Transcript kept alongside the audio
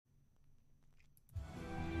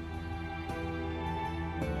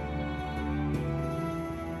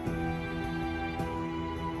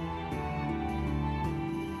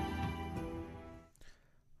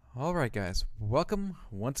All right, guys, welcome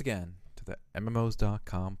once again to the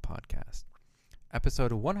MMOs.com podcast.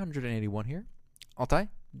 Episode 181 here. Altai,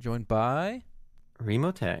 joined by...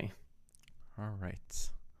 Remote. All right.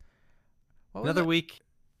 Another week,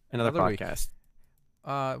 another podcast.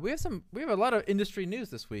 We have a lot of industry news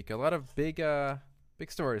this week. A lot of big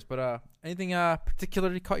stories. But anything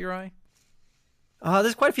particularly caught your eye?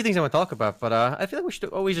 There's quite a few things I want to talk about, but I feel like we should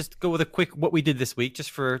always just go with a quick what we did this week,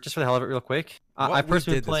 just for the hell of it, real quick. I've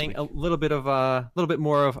personally been playing a little bit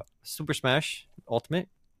more of Super Smash Ultimate.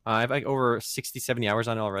 I've like over 60, 70 hours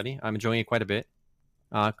on it already. I'm enjoying it quite a bit.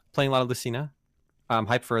 Playing a lot of Lucina. I'm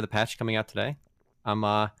hyped for the patch coming out today.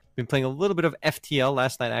 I'm been playing a little bit of FTL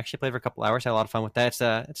last night. I actually played for a couple hours. Had a lot of fun with that.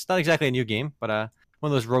 It's not exactly a new game, but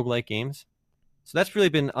one of those roguelike games. So that's really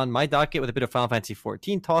been on my docket with a bit of Final Fantasy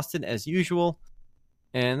 14 tossed in as usual.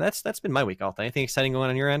 And that's been my week, Alta. Anything exciting going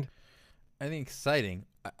on your end? Anything exciting?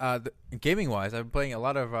 Gaming-wise, I've been playing a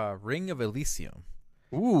lot of Ring of Elysium.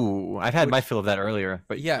 Ooh, I've had my fill of that earlier,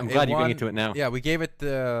 but yeah, I'm glad you're getting into it now. Yeah, we gave it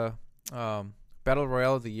the Battle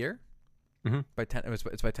Royale of the Year. It's by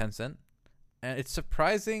Tencent, and it's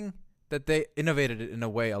surprising that they innovated it in a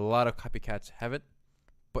way a lot of copycats haven't.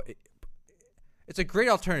 But it's a great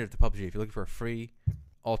alternative to PUBG if you're looking for a free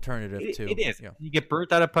alternative to it is. You get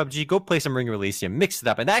burnt out of PUBG, go play some Ring of Elysium, mix it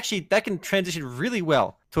up, and actually that can transition really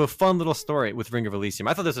well to a fun little story with Ring of Elysium.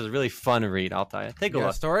 I thought this was a really fun read. I'll tell you. Take a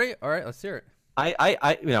look. Story. All right, let's hear it.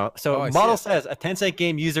 Model says a Tencent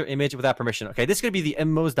game user image without permission. Okay, this is gonna be the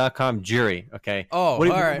MMOs.com jury. Okay. Oh, all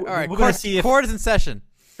right. We're gonna see if court is in session.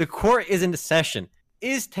 The court is in session.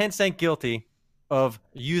 Is Tencent guilty of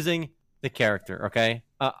using the character? Okay.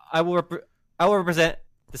 I will represent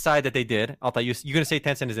the side that they did. I'll tell you. You're gonna say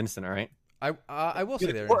Tencent is innocent, all right? I will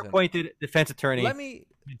say they're court-appointed defense attorney. Let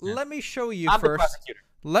me show you first.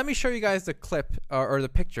 Let me show you guys the clip or the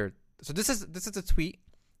picture. So this is a tweet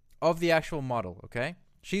of the actual model. Okay,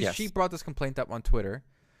 she brought this complaint up on Twitter.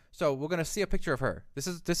 So we're gonna see a picture of her. This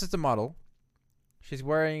is the model. She's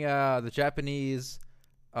wearing the Japanese.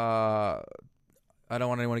 I don't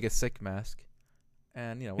want anyone to get sick mask,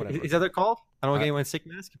 and whatever. Is that what they're called? I don't want anyone sick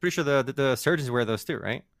mask. I'm pretty sure the surgeons wear those too,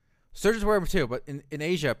 right? Surgeons wear them too, but in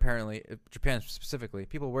Asia, apparently, Japan specifically,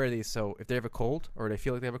 people wear these so if they have a cold or they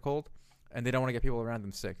feel like they have a cold and they don't want to get people around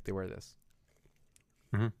them sick, they wear this.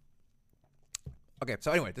 Mm-hmm. Okay,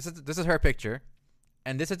 so anyway, this is her picture,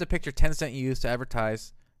 and this is the picture Tencent used to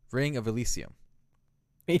advertise Ring of Elysium.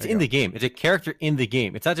 It's in the game. It's a character in the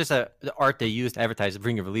game. It's not just the art they used to advertise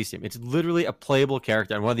Ring of Elysium. It's literally a playable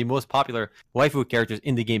character and one of the most popular waifu characters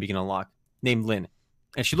in the game you can unlock, named Lin.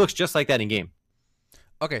 And she looks just like that in game.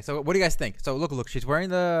 Okay, so what do you guys think? So look, she's wearing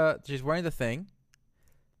the thing,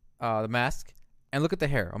 the mask, and look at the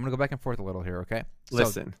hair. I'm gonna go back and forth a little here, okay?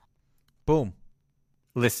 Listen. Boom.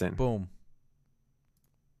 Listen. Boom.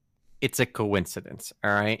 It's a coincidence,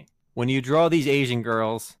 all right? When you draw these Asian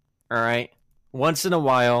girls, all right, once in a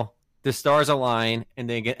while, the stars align and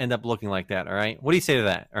they end up looking like that, all right? What do you say to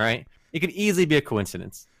that, all right? It could easily be a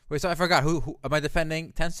coincidence. Wait, so I forgot. Who am I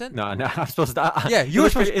defending? Tencent? No, I'm supposed to. Yeah, you were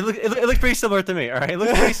supposed. It looks pretty similar to me. All right, it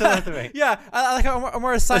looks pretty similar to me. Yeah, I like how I'm going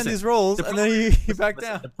to assign these roles, and then you back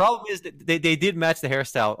down. The problem is that they did match the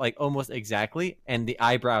hairstyle like almost exactly, and the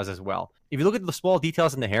eyebrows as well. If you look at the small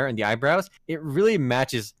details in the hair and the eyebrows, it really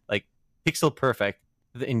matches like pixel perfect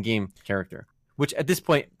the in-game character. Which at this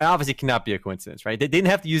point obviously cannot be a coincidence, right? They didn't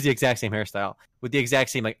have to use the exact same hairstyle with the exact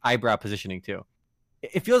same like eyebrow positioning too.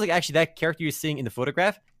 It feels like actually that character you're seeing in the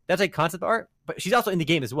photograph. That's like concept art, but she's also in the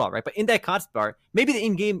game as well, right? But in that concept art, maybe the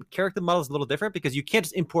in-game character model is a little different because you can't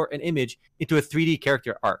just import an image into a 3D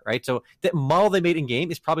character art, right? So the model they made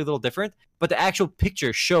in-game is probably a little different, but the actual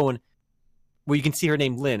picture shown where you can see her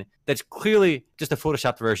name Lin, that's clearly just a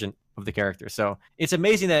photoshopped version of the character. So it's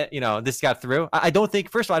amazing that, this got through. I don't think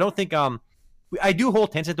I do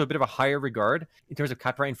hold Tencent to a bit of a higher regard in terms of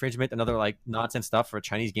copyright infringement and other like nonsense stuff for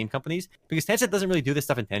Chinese game companies because Tencent doesn't really do this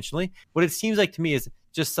stuff intentionally. What it seems like to me is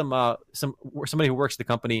just somebody who works at the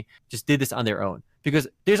company just did this on their own because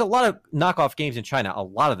there's a lot of knockoff games in China, a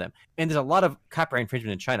lot of them, and there's a lot of copyright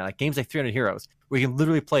infringement in China, like games like 300 Heroes, where you can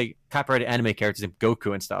literally play copyrighted anime characters in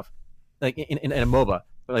Goku and stuff, like in a MOBA,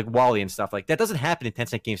 like Wally and stuff. Like that doesn't happen in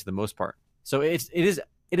Tencent games for the most part. So it is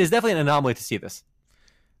definitely an anomaly to see this.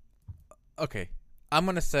 Okay, I'm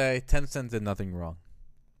going to say Tencent did nothing wrong.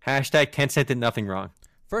 Hashtag Tencent did nothing wrong.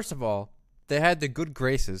 First of all, they had the good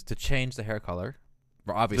graces to change the hair color.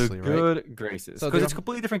 Obviously, right? Good graces. Because it's a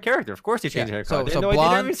completely different character. Of course they changed the hair color. So I've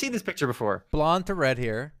never even seen this picture before. Blonde to red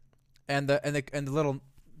here. And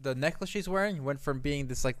the necklace she's wearing went from being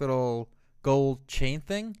this like little gold chain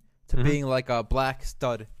thing to being like a black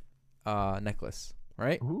stud necklace,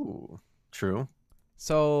 right? Ooh, true.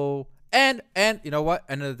 So and you know what?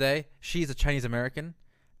 End of the day, she's a Chinese American,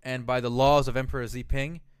 and by the laws of Emperor Xi,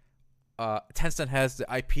 Tencent has the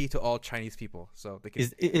IP to all Chinese people. So they can...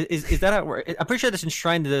 is that how it works? I'm pretty sure that's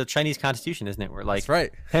enshrined in the Chinese Constitution, isn't it? Where like that's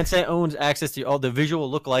right. Tencent owns access to all the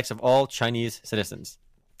visual lookalikes of all Chinese citizens.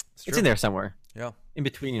 It's in there somewhere. Yeah. In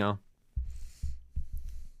between, you know,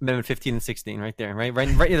 Amendment 15 and 16, right there, right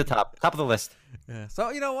near the top of the list. Yeah. So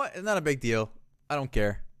you know what? It's not a big deal. I don't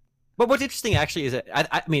care. But what's interesting actually is that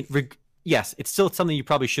I mean, yes, it's still something you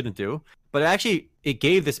probably shouldn't do, but it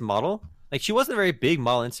gave this model. Like, she wasn't a very big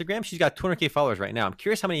model on Instagram. She's got 200K followers right now. I'm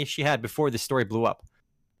curious how many she had before this story blew up.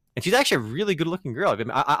 And she's actually a really good-looking girl. I mean,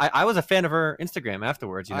 I was a fan of her Instagram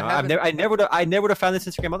afterwards. You know, I never would have found this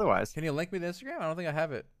Instagram otherwise. Can you link me the Instagram? I don't think I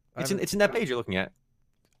have it. It's in that page you're looking at.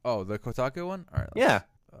 Oh, the Kotaku one. All right. Yeah.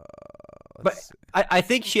 But I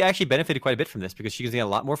think she actually benefited quite a bit from this because she's getting a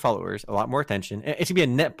lot more followers, a lot more attention. It's gonna be a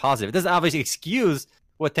net positive. It doesn't obviously excuse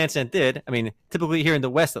what Tencent did. I mean, typically here in the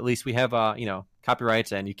West, at least, we have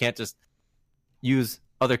copyrights, and you can't just use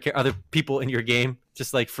other people in your game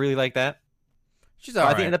just like freely like that. She's all right.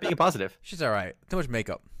 I think it ended up being a positive. She's all right. Too much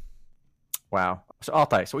makeup. Wow. So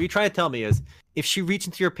Altai, so what you're trying to tell me is, if she reached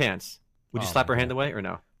into your pants, would you slap her hand away or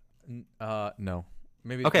no? No.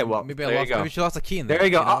 Maybe. Okay. Well, maybe she lost a key in there. There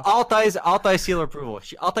you go. You know? Altai seal of approval.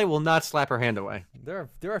 Altai will not slap her hand away. There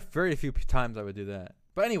are very few times I would do that.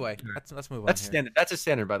 But anyway, let's move on. That's standard. That's a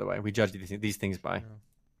standard, by the way. We judge these things by. Yeah.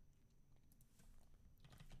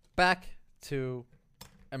 Back to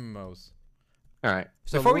MMOs. All right.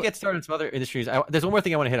 So before we get started in some other industries, there's one more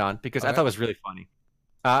thing I want to hit on because I thought it was really funny.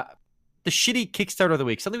 The shitty Kickstarter of the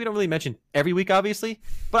week. Something we don't really mention every week, obviously,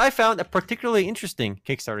 but I found a particularly interesting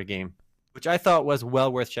Kickstarter game, which I thought was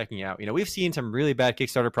well worth checking out. You know, we've seen some really bad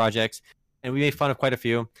Kickstarter projects, and we made fun of quite a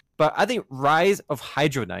few, but I think Rise of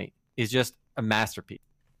Hydro Knight is just a masterpiece.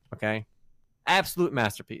 Okay? Absolute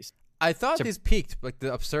masterpiece. I thought these peaked, like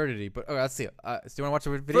the absurdity, but let's see. Do you want to watch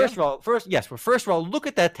the video? First of all, look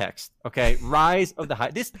at that text. Okay, Rise of the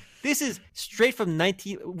Hydro. This is straight from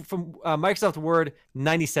Microsoft Word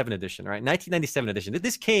 97 edition, right? 1997 edition.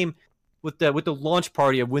 This came with the launch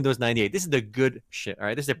party of Windows 98. This is the good shit. All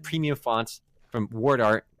right, this is the premium fonts from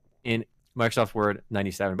WordArt in Microsoft Word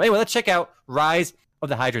 97. But anyway, let's check out Rise of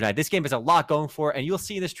the Hydro Knight. This game has a lot going for it, and you'll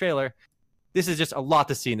see in this trailer. This is just a lot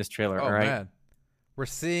to see in this trailer. Oh, all right. Man. We're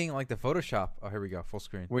seeing like the Photoshop. Oh, here we go, full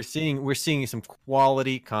screen. We're seeing some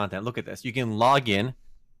quality content. Look at this. You can log in.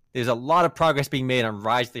 There's a lot of progress being made on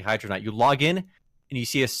Rise of the Hydro Knight. You log in and you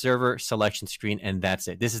see a server selection screen, and that's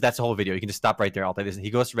it. That's the whole video. You can just stop right there. I'll tell you this. He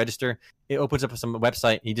goes to register. It opens up some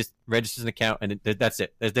website. He just registers an account, and that's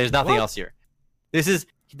it. There's nothing else here.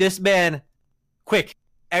 This man. Quick,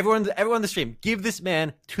 everyone in the stream, give this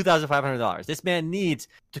man $2,500. This man needs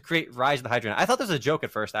to create Rise of the Hydro Knight. I thought this was a joke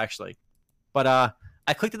at first, actually, but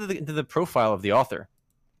I clicked into the profile of the author,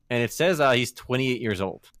 and it says he's 28 years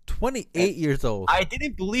old. 28 years old. I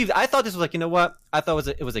didn't believe it. I thought this was like, you know what? I thought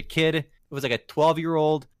it was a kid. It was like a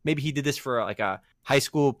 12-year-old. Maybe he did this for like a high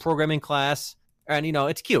school programming class. And, you know,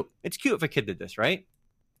 it's cute. It's cute if a kid did this, right?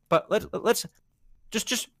 But let's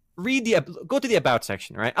just go to the about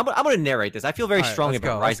section, right? I'm going to narrate this. I feel very strongly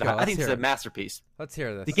about Rise. I think this is a masterpiece. Let's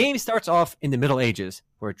hear this. The game starts off in the Middle Ages,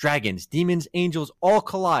 where dragons, demons, angels all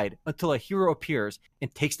collide until a hero appears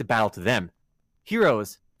and takes the battle to them.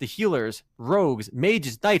 Heroes, the healers, rogues,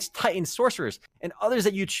 mages, knights, titans, sorcerers, and others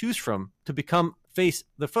that you choose from to face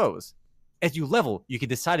the foes. As you level, you can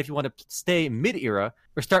decide if you want to stay mid-era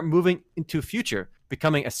or start moving into future,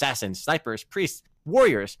 becoming assassins, snipers, priests,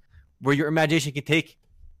 warriors. Where your imagination can take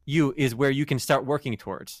you is where you can start working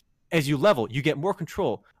towards. As you level, you get more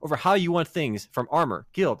control over how you want things, from armor,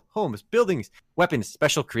 guild, homes, buildings, weapons,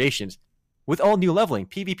 special creations. With all new leveling,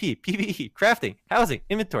 PvP, PvE, crafting, housing,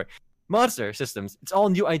 inventory, monster systems, it's all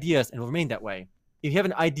new ideas and will remain that way. If you have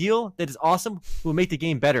an ideal that is awesome, we will make the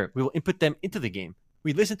game better. We will input them into the game.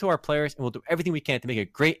 We listen to our players and we'll do everything we can to make a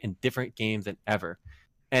great and different game than ever.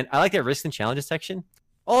 And I like that risks and challenges section.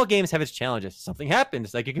 All games have its challenges. Something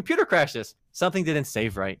happens, like your computer crashes. Something didn't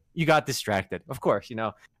save right. You got distracted. Of course, you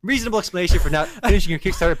know. Reasonable explanation for not finishing your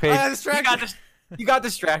Kickstarter page. You got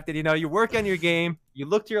distracted. You know, you work on your game. You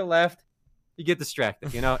look to your left. You get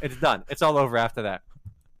distracted. You know, it's done. It's all over after that.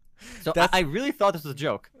 So I really thought this was a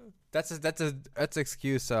joke. That's an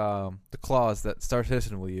excuse. The clause that Star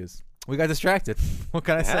Citizen will use. We got distracted. What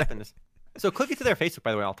can I say? Happens. So click into their Facebook,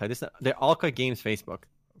 by the way. I'll tell you this. They're Alka Games Facebook.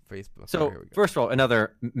 So first of all,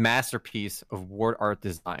 another masterpiece of word art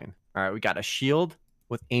design. All right, we got a shield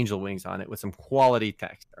with angel wings on it with some quality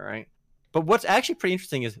text. All right, but what's actually pretty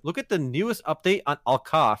interesting is look at the newest update on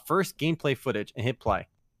Alka first gameplay footage and hit play.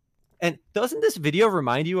 And doesn't this video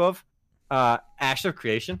remind you of Ash of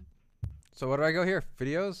Creation. So what do I go here?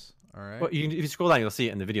 Videos? All right. Well, if you scroll down, you'll see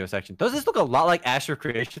it in the video section. Does this look a lot like Ash of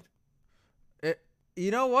Creation?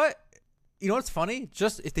 You know what? You know what's funny?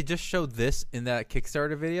 Just if they just showed this in that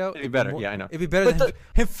Kickstarter video, it'd be better. Yeah, I know. It'd be better than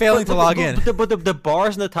him failing to log in. But the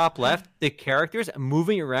bars in the top left, the characters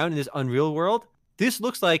moving around in this Unreal world, this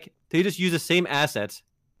looks like they just use the same assets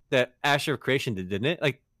that Ash of Creation did, didn't it?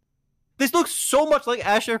 Like, this looks so much like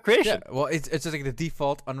Ash of Creation. Yeah, well, it's just like the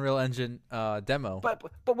default Unreal Engine demo. But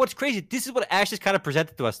what's crazy? This is what Ash has kind of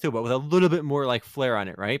presented to us too, but with a little bit more like flair on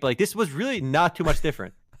it, right? But like this was really not too much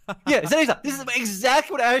different. Yeah, this is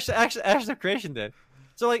exactly what Ash of Creation did.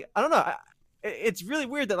 So like, I don't know. It's really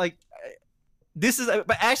weird that like this is,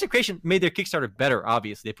 but Ash of Creation made their Kickstarter better.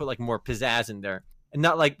 Obviously, they put like more pizzazz in there, and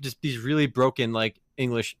not like just these really broken like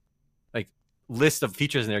English like list of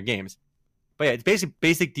features in their games. But yeah, it's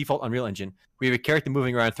basic default Unreal Engine. We have a character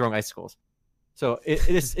moving around throwing icicles. So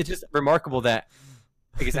it's just remarkable that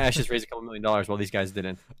I guess Ash just raised a couple $1 million while these guys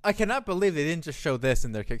didn't. I cannot believe they didn't just show this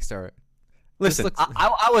in their Kickstarter. Listen,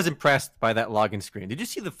 I was impressed by that login screen. Did you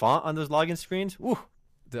see the font on those login screens? Ooh.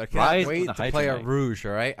 Dude, I can't wait to play a Rouge,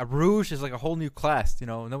 all right? A Rouge is like a whole new class. You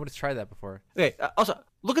know, nobody's tried that before. Okay, also,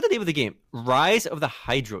 look at the name of the game. Rise of the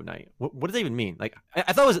Hydro Knight. What does that even mean? Like,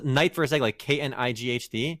 I thought it was Knight for a second, like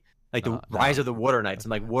Knighd. Like the Rise of the Water Knights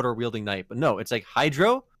and like water-wielding knight. But no, it's like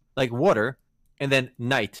Hydro, like water, and then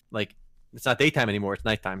Night. Like, it's not daytime anymore, it's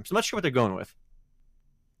nighttime. So I'm not sure what they're going with.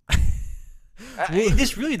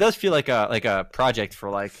 This really does feel like a project for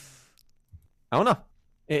like, I don't know.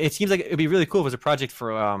 It seems like it'd be really cool if it was a project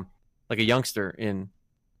for like a youngster in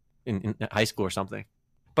high school or something.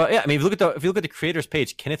 But yeah, I mean, if you look at the creators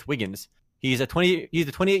page, Kenneth Wiggins, he's 28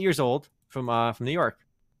 years old from New York.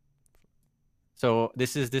 So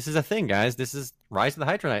this is a thing, guys. This is Rise of the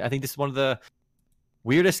Hydro Knight. I think this is one of the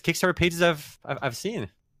weirdest Kickstarter pages I've seen.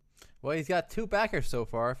 Well, he's got 2 backers so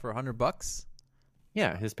far for $100.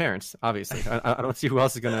 Yeah, his parents, obviously. I don't see who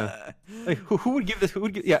else is gonna. Like, who would give this? Who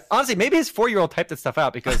would give? Yeah, honestly, maybe his 4-year-old typed that stuff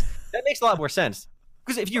out because that makes a lot more sense.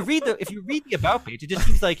 Because if you read the about page, it just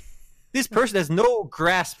seems like this person has no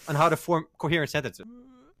grasp on how to form coherent sentences.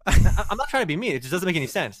 I'm not trying to be mean. It just doesn't make any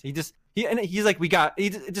sense. He's like,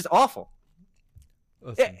 it's just awful.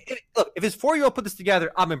 Look, if his 4-year-old put this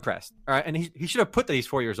together, I'm impressed. All right, and he should have put that he's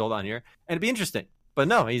 4 years old on here, and it'd be interesting. But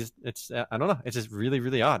no, I don't know. It's just really,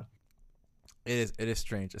 really odd. It is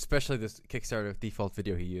strange, especially this Kickstarter default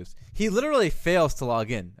video he used. He literally fails to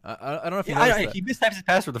log in. I don't know if you noticed that. He mistypes his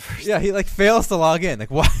password the first. Yeah, he like fails to log in.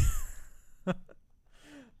 Like what?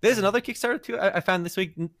 There's another Kickstarter too I found this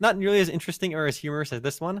week, not nearly as interesting or as humorous as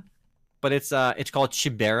this one, but it's called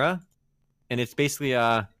Chibera, and it's basically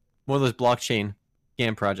one of those blockchain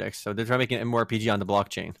game projects. So they're trying to make an MMORPG on the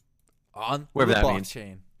blockchain. On whatever the that blockchain.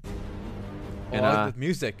 Means. And with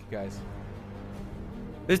music, guys.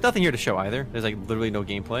 There's nothing here to show either. There's like literally no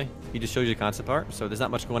gameplay. He just shows you the concept art, so there's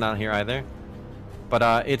not much going on here either.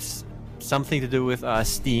 But it's something to do with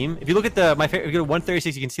Steam. If you look at if you go to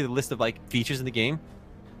 136, you can see the list of like features in the game.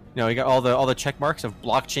 You know, you got all the check marks of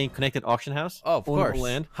blockchain connected auction house. Oh, of course.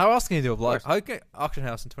 Land. How else can you do a block? How can auction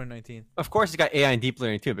house in 2019? Of course, it's got AI and deep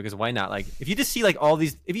learning too. Because why not? Like, if you just see like all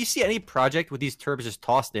these, if you see any project with these terms just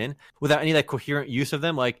tossed in without any like coherent use of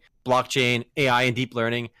them, like blockchain, AI, and deep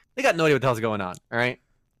learning, they got no idea what the hell's going on. All right.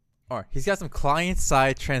 Or he's got some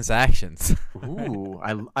client-side transactions. Ooh,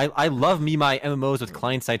 I love my MMOs with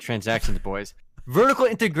client-side transactions, boys. Vertical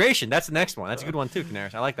integration. That's the next one. That's a good one too,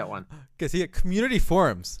 Canaris. I like that one. Because he had community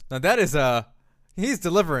forums. Now that is he's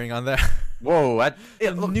delivering on that. Whoa,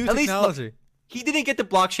 new technology. Look, he didn't get the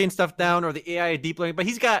blockchain stuff down or the AI deep learning, but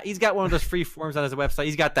he's got one of those free forums on his website.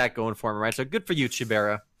 He's got that going for him, right? So good for you,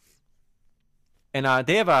 Chibera. And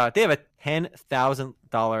they have a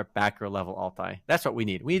 $10,000 backer level Altai. That's what we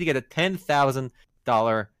need. We need to get a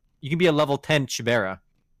 $10,000. You can be a level 10 Chibera.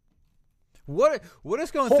 What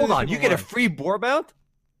is going? Hold on, you get a free boar mount?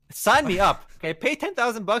 Sign me up. Okay, pay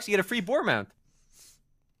 $10,000, you get a free boar mount.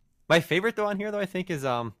 My favorite though on here I think is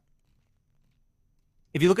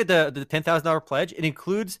if you look at the $10,000 pledge, it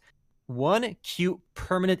includes one cute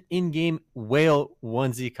permanent in-game whale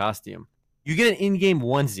onesie costume. You get an in-game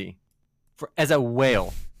onesie as a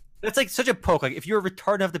whale. That's like such a poke. Like if you're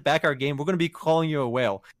retarded enough to back our game, we're going to be calling you a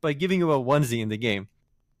whale by giving you a onesie in the game.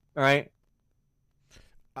 All right.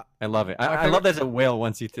 I love it. I love that as a whale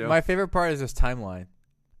onesie too. My favorite part is this timeline.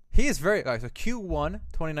 He is very so Q1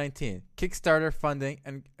 2019 Kickstarter funding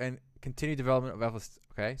and continued development of Atlas.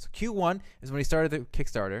 Okay, so Q1 is when he started the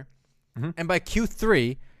Kickstarter, and by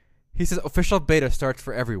Q3, he says official beta starts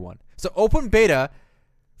for everyone. So open beta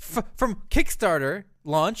from Kickstarter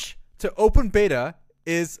launch to open beta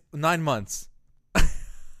is 9 months.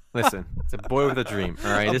 Listen, it's a boy with a dream.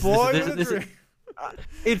 All right,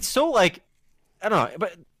 it's so like I don't know,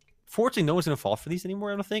 but fortunately, no one's gonna fall for these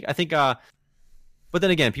anymore. I don't think. I think. But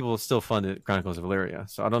then again, people still funded Chronicles of Elyria,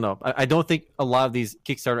 so I don't know. I don't think a lot of these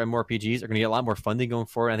Kickstarter MMORPGs are gonna get a lot more funding going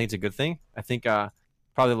forward. I think it's a good thing. I think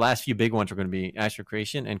probably the last few big ones are gonna be Astral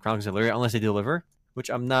Creation and Chronicles of Elyria, unless they deliver. Which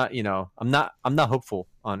I'm not. I'm not hopeful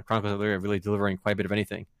on Chronicles of Elyria really delivering quite a bit of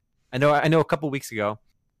anything. I know a couple weeks ago,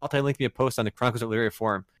 Altai linked me a post on the Chronicles of Elyria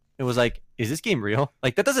forum. It was like, is this game real?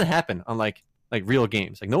 Like that doesn't happen on like real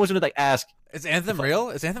games. Like no one's gonna like ask. Is Anthem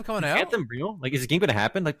real? Is Anthem coming out? Anthem real? Like is this game gonna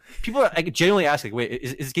happen? Like people are like genuinely asking, wait,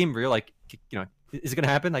 is this game real? Like is it gonna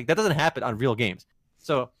happen? Like that doesn't happen on real games.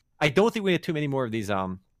 So I don't think we need too many more of these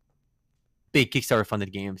big Kickstarter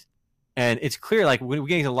funded games. And it's clear like we're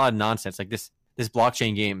getting a lot of nonsense. Like this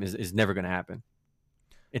blockchain game is never gonna happen.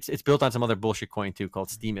 It's built on some other bullshit coin too called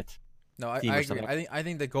Steemit. No, I agree. I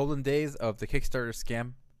think the golden days of the Kickstarter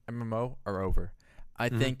scam MMO are over. I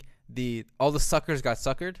think all the suckers got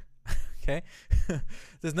suckered. Okay,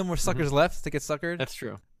 there's no more suckers left to get suckered. That's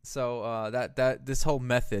true. So that this whole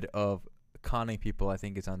method of conning people, I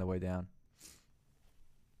think, is on the way down.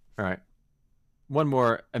 All right, one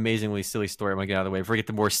more amazingly silly story I want to get out of the way before we get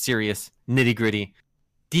the more serious, nitty gritty,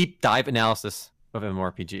 deep dive analysis of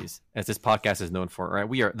MMORPGs, as this podcast is known for. Right,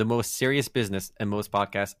 we are the most serious business and most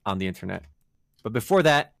podcasts on the internet. But before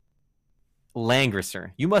that,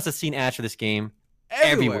 Langrisser. You must have seen ads for this game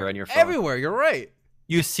everywhere on your phone. Everywhere, you're right.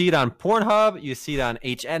 You see it on Pornhub. You see it on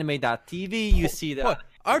HAnime.tv. You see that. What?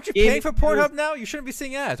 Aren't you paying for Pornhub now? You shouldn't be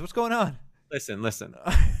seeing ads. What's going on? Listen.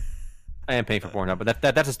 I am paying for Pornhub, but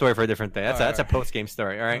that's a story for a different day. That's a post-game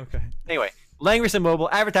story, all right? Okay. Anyway, Langrisser Mobile,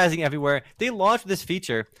 advertising everywhere. They launched this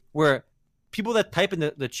feature where people that type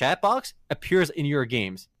in the chat box appears in your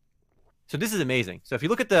games. So this is amazing. So if you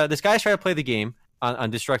look at this guy's trying to play the game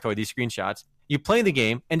on Destructoid, these screenshots, you play the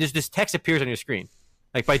game, and just this text appears on your screen,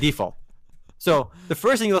 like by default. So the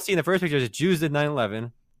first thing you'll see in the first picture is Jews did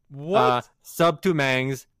 9/11. What? Sub to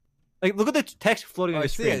Mangs. Like, look at the text floating on the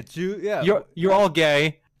screen. I see it. Yeah. You're all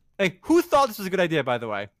gay. Like, who thought this was a good idea, by the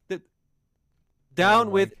way?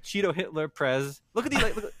 Down with Cheeto Hitler Prez. Look at these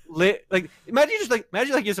imagine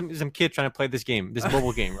you're some kid trying to play this game, this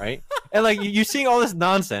mobile game, right? And like you're seeing all this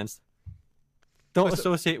nonsense. Don't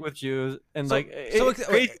associate with Jews and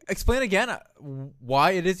explain again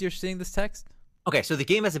why it is you're seeing this text. Okay, so the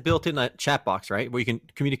game has a built-in chat box, right, where you can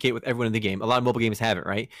communicate with everyone in the game. A lot of mobile games have it,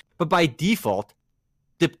 right? But by default,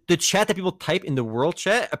 the chat that people type in the world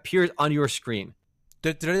chat appears on your screen.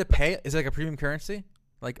 Did they pay? Is it like a premium currency?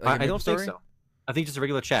 Like I don't think so. I think just a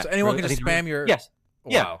regular chat. So anyone can just spam your. Yes.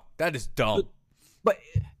 Wow, yeah. That is dumb. But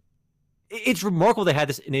it's remarkable they had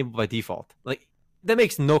this enabled by default. Like that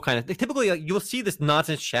makes no kind of. Typically, like, you'll see this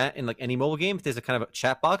nonsense chat in like any mobile game. If there's a kind of a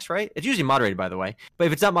chat box, right? It's usually moderated, by the way. But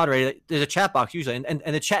if it's not moderated, there's a chat box usually, and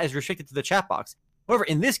the chat is restricted to the chat box. However,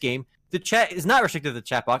 in this game, the chat is not restricted to the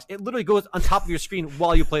chat box. It literally goes on top of your screen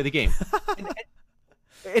while you play the game.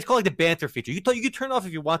 It's called like the banter feature. You can turn it off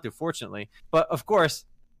if you want to, fortunately. But of course,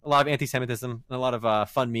 a lot of anti-Semitism and a lot of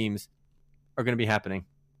fun memes are going to be happening.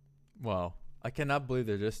 Wow, I cannot believe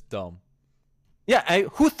they're just dumb. Yeah,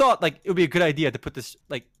 who thought like it would be a good idea to put this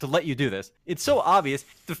to let you do this? It's so obvious.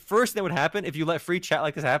 The first thing that would happen if you let free chat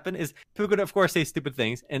like this happen is people are going to, of course, say stupid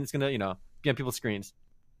things, and it's going to be on people's screens.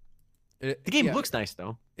 The game looks nice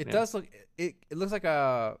though. It does look. It looks like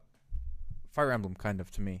a Fire Emblem kind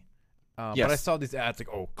of to me. Yes. But I saw these ads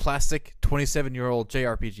like, classic 27-year-old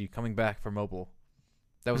JRPG coming back for mobile.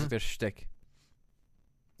 That was like their shtick.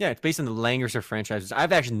 Yeah, it's based on the Langrisser franchise.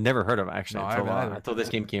 I've actually never heard of it until this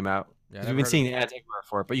game came out. Yeah, we've been seeing the ads everywhere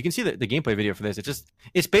for it, but you can see the gameplay video for this.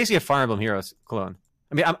 It's basically a Fire Emblem Heroes clone.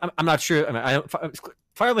 I mean, I'm not sure. I mean,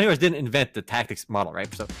 Fire Emblem Heroes didn't invent the tactics model,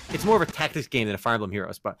 right? So it's more of a tactics game than a Fire Emblem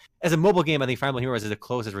Heroes. But as a mobile game, I think Fire Emblem Heroes is the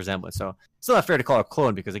closest resemblance. So it's not fair to call it a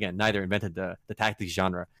clone because again, neither invented the tactics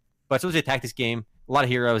genre. But it's a tactics game. A lot of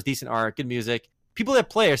heroes, decent art, good music. People that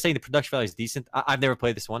play are saying the production value is decent. I've never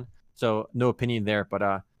played this one, so no opinion there. But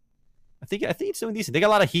I think it's doing decent. They got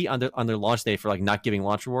a lot of heat on their launch day for like not giving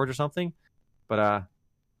launch rewards or something. But I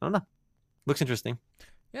don't know. Looks interesting.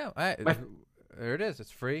 Yeah, there it is.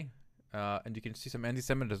 It's free, and you can see some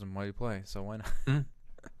anti-Semitism while you play. So why not? Mm-hmm.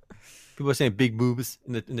 People are saying big boobs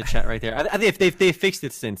in the chat right there. I think if they fixed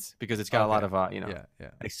it since because it's got a lot of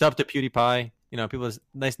like sub to PewDiePie. People's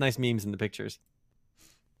nice memes in the pictures.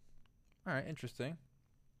 All right, interesting.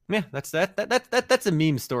 Yeah, that's the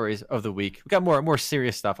meme stories of the week. We got more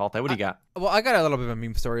serious stuff. Altai, what do you got? Well, I got a little bit of a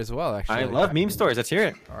meme story as well. Actually, I love meme stories. Let's hear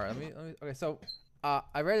it. All right, let me. Okay, so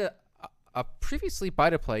I read a previously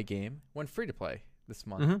buy-to-play game went free to play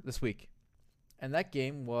this week, and that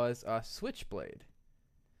game was Switchblade.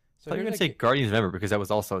 So you're gonna say Guardians of Ember because that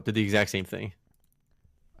was also did the exact same thing.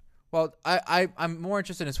 Well, I'm more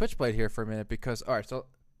interested in Switchblade here for a minute because all right, so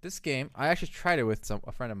this game I actually tried it with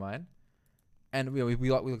a friend of mine, and we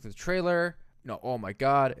looked at the trailer. Oh my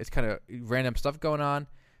god, it's kind of random stuff going on.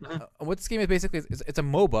 What this game is basically is it's a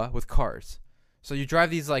MOBA with cars. So you drive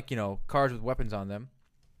these cars with weapons on them,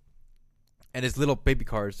 and it's little baby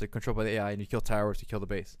cars that are controlled by the AI, and you kill towers, you kill the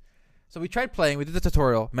base. So we tried playing. We did the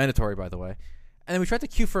tutorial, mandatory by the way, and then we tried to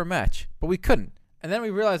queue for a match, but we couldn't. And then we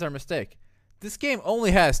realized our mistake. This game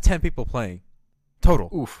only has 10 people playing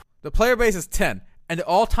total. Oof. The player base is 10, and the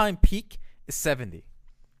all-time peak is 70.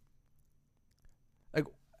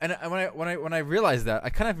 And when I realized that, I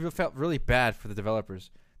kind of felt really bad for the developers.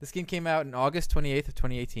 This game came out in August 28th of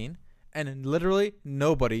 2018, and literally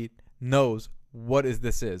nobody knows what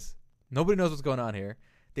this is. Nobody knows what's going on here.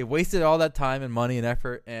 They wasted all that time and money and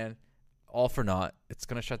effort, and all for naught. It's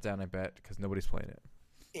gonna shut down, I bet, because nobody's playing it.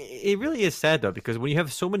 It really is sad though, because when you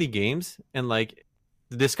have so many games and like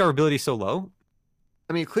the discoverability is so low,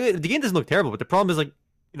 I mean, clearly the game doesn't look terrible, but the problem is like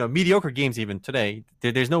mediocre games even today.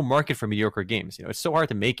 There's no market for mediocre games. It's so hard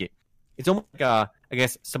to make it. It's almost like I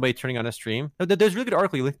guess somebody turning on a stream. There's a really good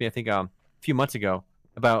article you linked me, I think, a few months ago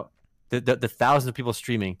about the thousands of people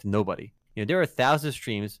streaming to nobody. There are thousands of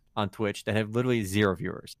streams on Twitch that have literally 0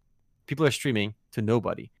 viewers. People are streaming to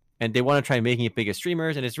nobody, and they want to try making it big as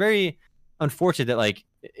streamers, and it's very unfortunate that like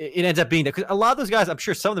it ends up being that, because a lot of those guys, I'm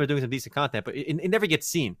sure some of them are doing some decent content, but it never gets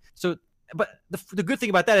seen. So, but the good thing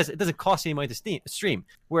about that is it doesn't cost any money to stream.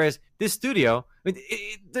 Whereas this studio, I mean,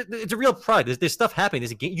 it's a real product. There's stuff happening.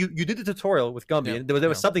 There's a game. You did the tutorial with Gumby, and there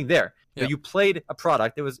was something there. You played a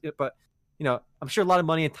product. But I'm sure a lot of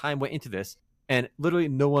money and time went into this, and literally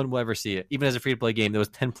no one will ever see it. Even as a free to play game, there was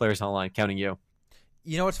 10 players online, counting you.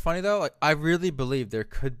 You know what's funny though? Like, I really believe there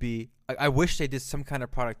could be. I wish they did some kind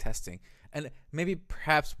of product testing, and maybe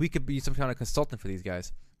perhaps we could be some kind of consultant for these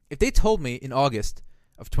guys. If they told me in August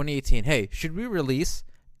of 2018, hey, should we release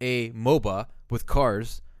a MOBA with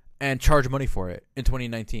cars and charge money for it in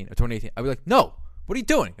 2019 or 2018? I'd be like, no, what are you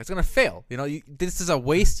doing? It's gonna fail. This is a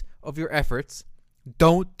waste of your efforts.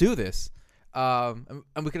 Don't do this. And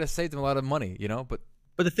we could have saved them a lot of money, But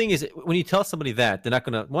the thing is, when you tell somebody that, they're not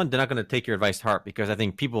gonna take your advice to heart, because I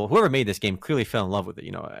think whoever made this game clearly fell in love with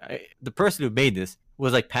it. The person who made this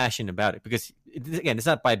was like passionate about it, because again, it's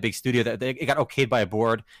not by a big studio that it got okayed by a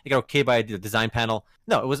board, it got okayed by a design panel.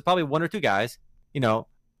 No, it was probably 1 or 2 guys, and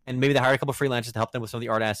maybe they hired a couple freelancers to help them with some of the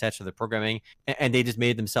art assets or the programming, and they just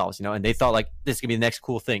made it themselves, and they thought like this could be the next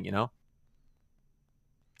cool thing,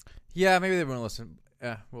 Yeah, maybe they wouldn't listen.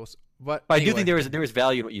 Yeah, but anyway. I do think there is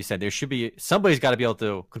value in what you said. There should be somebody's got to be able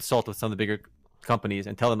to consult with some of the bigger companies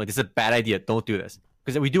and tell them like this is a bad idea. Don't do this,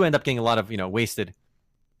 because we do end up getting a lot of wasted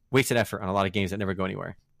effort on a lot of games that never go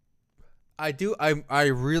anywhere. I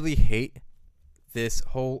really hate this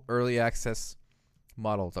whole early access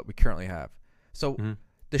model that we currently have. So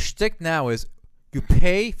the shtick now is you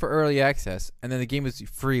pay for early access and then the game is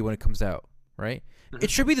free when it comes out, right? It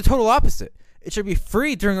should be the total opposite. It should be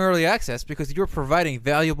free during early access because you're providing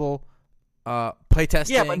valuable playtesting.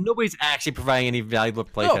 Yeah, but nobody's actually providing any valuable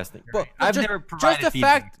playtesting. But I've never provided just the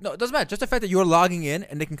fact. No, it doesn't matter. Just the fact that you're logging in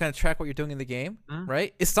and they can kind of track what you're doing in the game,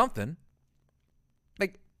 right? Is something.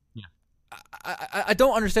 Like, I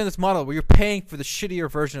don't understand this model where you're paying for the shittier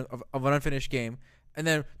version of an unfinished game, and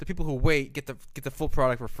then the people who wait get the full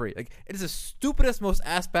product for free. Like, it is the stupidest, most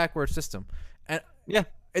ass-backward system, and yeah,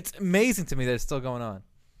 it's amazing to me that it's still going on.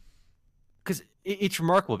 Because it's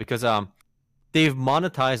remarkable because they've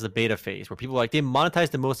monetized the beta phase where people they monetize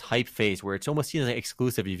the most hype phase where it's almost seen as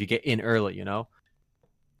exclusive if you get in early. I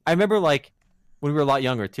remember when we were a lot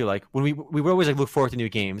younger too. When we would always look forward to new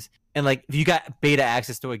games, and if you got beta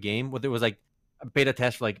access to a game, whether it was a beta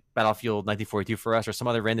test for Battlefield 1942 for us or some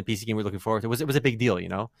other random PC game we're looking forward to, it was a big deal,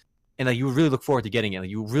 and you would really look forward to getting it.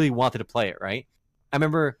 You really wanted to play it, right? I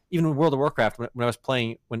remember even in World of Warcraft when I was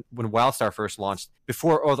playing when WildStar first launched,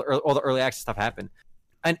 before all the early access stuff happened,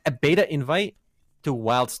 and a beta invite to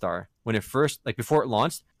WildStar when it first before it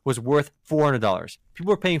launched was worth $400.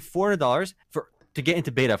 People were paying $400 to get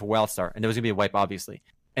into beta for WildStar, and there was gonna be a wipe obviously,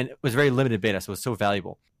 and it was very limited beta, so it was so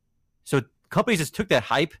valuable. So companies just took that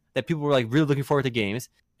hype that people were really looking forward to games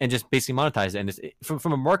and just basically monetized it. And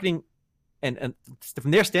from a marketing and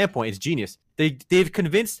from their standpoint, it's genius. They've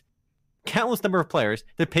convinced countless number of players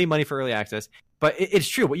to pay money for early access, but it's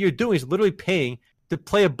true. What you're doing is literally paying to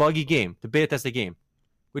play a buggy game, to beta test a game,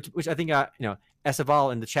 which I think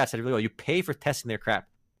Esaval in the chat said really well. You pay for testing their crap,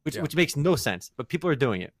 which makes no sense, but people are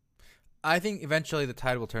doing it. I think eventually the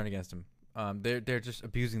tide will turn against them. They're just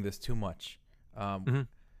abusing this too much.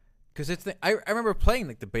 Because I remember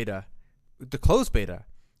playing the beta, the closed beta,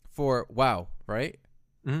 for WoW, right?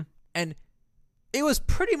 Mm-hmm. And it was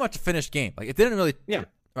pretty much a finished game. Like, it didn't really. Yeah.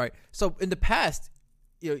 All right. So in the past,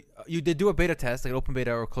 you did do a beta test, like an open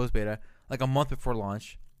beta or closed beta, like a month before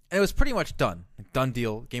launch, and it was pretty much done. Like, done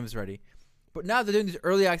deal. Game is ready. But now they're doing these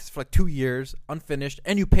early access for like 2 years, unfinished,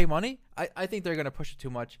 and you pay money. I think they're gonna push it too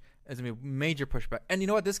much. It's gonna be a major pushback. And you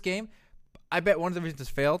know what? This game, I bet one of the reasons it's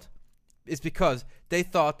failed is because they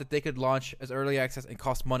thought that they could launch as early access and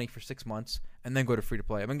cost money for 6 months and then go to free to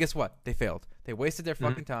play. I mean, guess what? They failed. They wasted their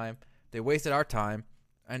fucking time. They wasted our time,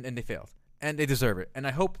 and they failed. And they deserve it. And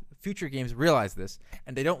I hope future games realize this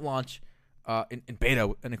and they don't launch in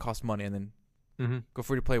beta and it costs money and then go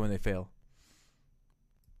free to play when they fail.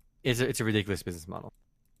 It's a ridiculous business model.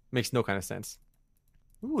 Makes no kind of sense.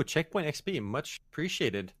 Ooh, Checkpoint XP, much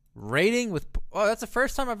appreciated. Rating with that's the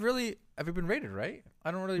first time I've ever been rated, right?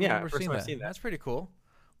 I don't really remember seeing that. That's pretty cool.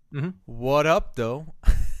 Mm-hmm. What up, though?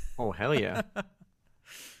 Oh, hell yeah.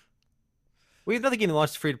 We have another game that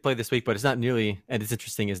launched free to play this week, but it's not nearly as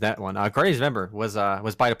interesting as that one. Guardians of Ember was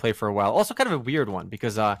buy to play for a while. Also, kind of a weird one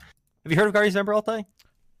because have you heard of Guardians of Ember, Altai?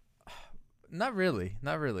 Not really.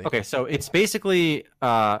 Okay, so it's basically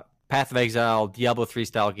Path of Exile, Diablo 3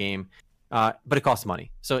 style game, but it costs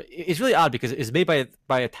money. So it's really odd because it's made by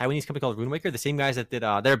a Taiwanese company called RuneWaker, the same guys that did.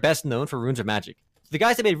 They're best known for Runes of Magic. So the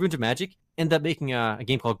guys that made Runes of Magic ended up making a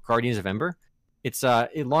game called Guardians of Ember.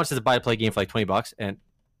 It launched as a buy to play game for like $20, and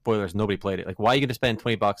spoilers, nobody played it. Like, why are you going to spend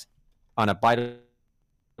 $20 on a buy to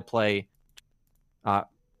play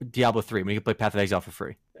Diablo 3 when you can play Path of Exile for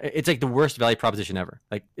free? It's like the worst value proposition ever.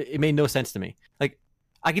 Like, it made no sense to me. Like,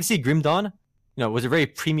 I can see Grim Dawn, was a very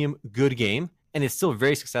premium, good game, and it's still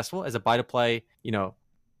very successful as a buy to play,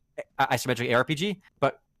 isometric ARPG.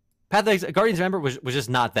 But Path of Guardians of Ember was just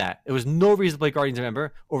not that. It was no reason to play Guardians of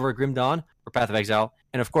Ember over Grim Dawn or Path of Exile,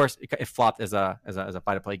 and of course, it flopped as a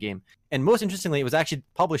buy to play game. And most interestingly, it was actually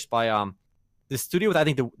published by this studio with I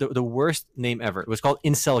think the worst name ever. It was called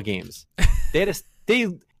Incel Games.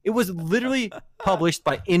 It was literally published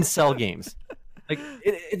by Incel Games. Like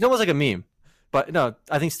it's almost like a meme. But no,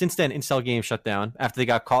 I think since then Incel Games shut down after they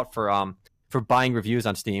got caught for buying reviews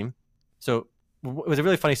on Steam. So it was a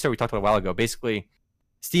really funny story we talked about a while ago. Basically,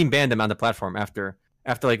 Steam banned them on the platform after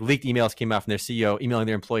like leaked emails came out from their CEO emailing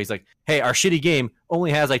their employees like, "Hey, our shitty game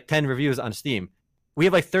only has like 10 reviews on Steam. We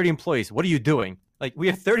have like 30 employees. What are you doing? Like, we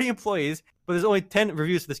have 30 employees, but there's only 10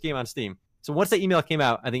 reviews for this game on Steam." So once that email came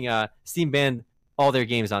out, I think Steam banned all their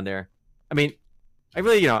games on there. I mean, I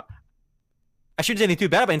really, I shouldn't say anything too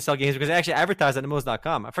bad about Incel Games because they actually advertised at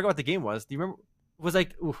MMOs.com. I forgot what the game was. Do you remember? It was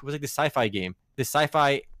like this sci-fi game, this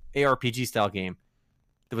sci-fi ARPG style game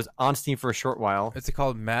that was on Steam for a short while. Is it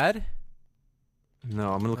called Mad?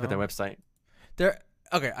 No, I'm gonna look at their website.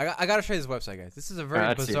 Okay, I gotta show you this website, guys. This is a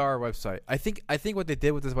very bizarre website. I think what they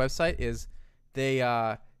did with this website is they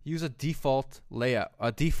use a default layout,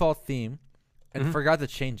 a default theme, and forgot to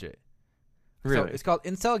change it. Really? So it's called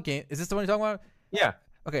Incel Game. Is this the one you're talking about? Yeah.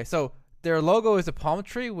 Okay, so their logo is a palm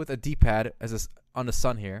tree with a D-pad on the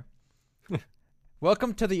sun here.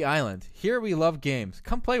 Welcome to the island. Here we love games.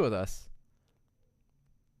 Come play with us.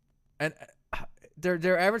 And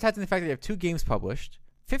they're advertising the fact that they have 2 games published,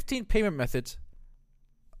 15 payment methods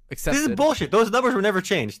accepted. This is bullshit. Those numbers were never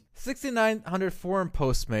changed. 6,900 forum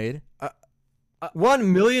posts made.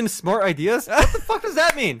 1 million smart ideas? What the fuck does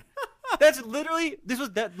that mean? That's literally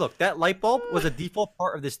that light bulb was a default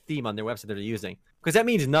part of this theme on their website that they're using. Because that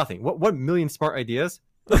means nothing. What million smart ideas?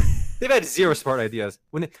 They've had 0 smart ideas.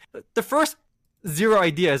 The first 0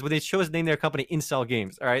 ideas when they chose to name their company Incel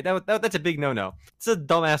Games. All right, that's a big no-no. It's a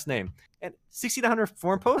dumbass name. And 6,900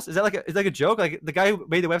 forum posts? Is that like a joke? Like the guy who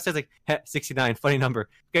made the website is like, 69, funny number.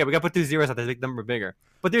 Okay, we got to put 2 zeros on to make the number bigger.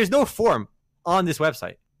 But there's no forum on this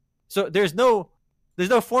website. So there's no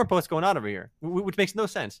forum posts going on over here, which makes no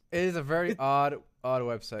sense. It is a very odd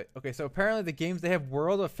website. Okay, so apparently the games, they have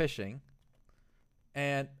World of Fishing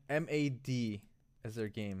and MAD as their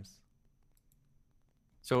games.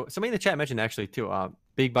 So somebody in the chat mentioned actually too,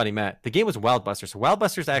 Big Body Matt. The game was Wildbusters. So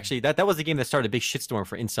Wildbusters actually that was the game that started a big shitstorm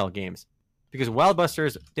for Incel Games, because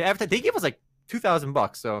Wildbusters they gave us like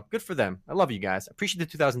 $2,000. So good for them. I love you guys. I appreciate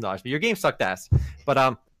the $2,000. But your game sucked ass.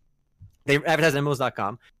 But they advertised on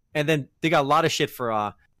MMOs.com, and then they got a lot of shit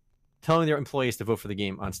for telling their employees to vote for the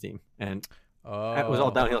game on Steam, and it was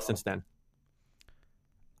all downhill since then.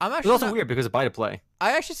 It's also weird because of buy to play.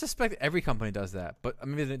 I actually suspect every company does that, but I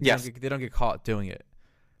mean they don't get caught doing it.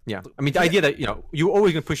 Yeah, I mean the idea that you're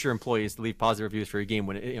always gonna push your employees to leave positive reviews for your game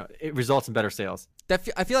when it results in better sales.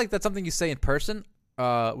 I feel like that's something you say in person,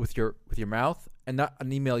 with your mouth, and not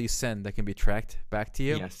an email you send that can be tracked back to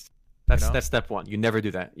you. Yes, That's step one. You never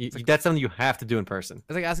do that. That's something you have to do in person.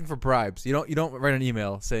 It's like asking for bribes. You don't write an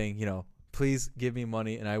email saying, please give me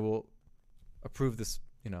money and I will approve this,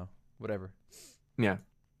 whatever. Yeah.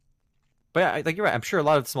 But yeah, you're right. I'm sure a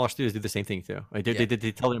lot of smaller studios do the same thing too. Like, they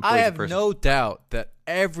tell their employees. I have no doubt that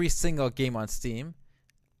every single game on Steam,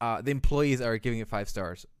 the employees are giving it 5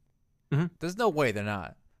 stars. Mm-hmm. There's no way they're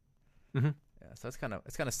not. Mm-hmm. Yeah, so it's kind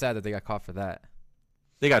of sad that they got caught for that.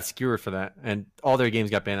 They got skewered for that, and all their games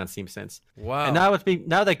got banned on Steam since. Wow! And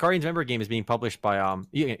now that Guardians Member game is being published by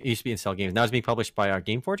it used to be Incel Games. Now it's being published by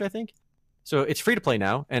Gameforge, I think. So it's free to play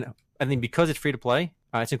now, and I think because it's free to play,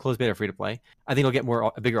 it's in closed beta free to play. I think it'll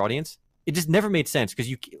get a bigger audience. It just never made sense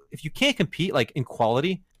because if you can't compete like in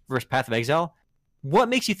quality versus Path of Exile, what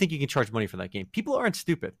makes you think you can charge money for that game? People aren't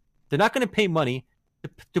stupid. They're not going to pay money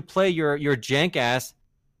to play your jank ass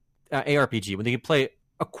ARPG when they can play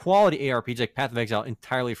a quality ARPG like Path of Exile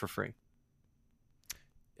entirely for free.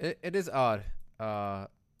 It is odd. So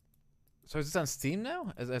is this on Steam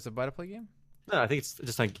now as a buy-to-play game? No, I think it's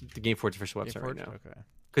just like the Gameforge official website right now. Okay.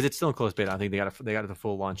 Because it's still in closed beta. I don't think they got the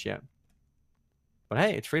full launch yet. But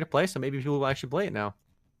hey, it's free to play, so maybe people will actually play it now.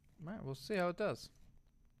 All right, we'll see how it does.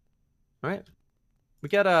 All right. We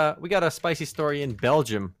got a spicy story in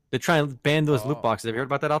Belgium. They're trying to ban those loot boxes. Have you heard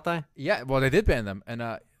about that, Altai? Yeah, well, they did ban them, and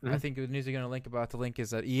I think the news you're going to link about the link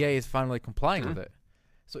is that EA is finally complying with it.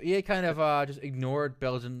 So EA kind of just ignored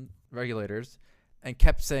Belgian regulators and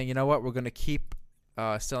kept saying, you know what, we're going to keep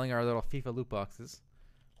selling our little FIFA loot boxes.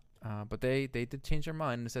 But they did change their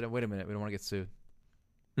mind and said, wait a minute, we don't want to get sued.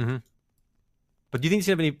 Mm-hmm. But do you think it's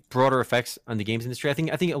going to have any broader effects on the games industry? I think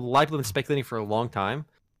a lot of people have been speculating for a long time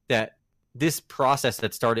that this process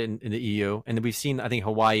that started in the EU, and we've seen, I think,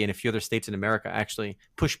 Hawaii and a few other states in America actually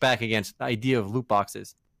push back against the idea of loot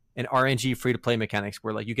boxes and RNG free-to-play mechanics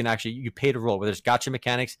where like you pay to roll, whether it's gacha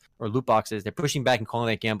mechanics or loot boxes. They're pushing back and calling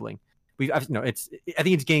that gambling. I think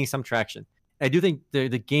it's gaining some traction. I do think the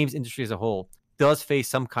games industry as a whole does face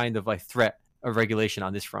some kind of like threat of regulation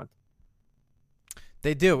on this front.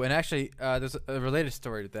 They do, and actually, there's a related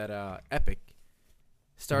story that Epic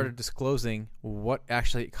started disclosing what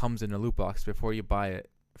actually comes in a loot box before you buy it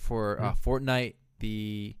for Fortnite,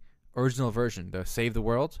 the original version, the Save the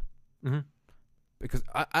World. Mm-hmm. Because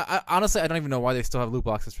I honestly I don't even know why they still have loot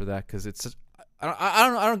boxes for that. Because it's just, I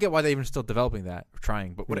don't get why they're even still developing that or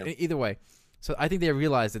trying. But either way, so I think they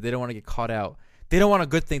realized that they don't want to get caught out. They don't want a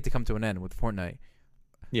good thing to come to an end with Fortnite.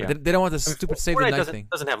 Yeah, they don't want the stupid Save the Night thing.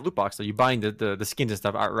 Doesn't have loot box, so you're buying the skins and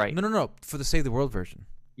stuff outright. No. For the Save the World version.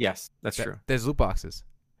 Yes, that's true. There's loot boxes.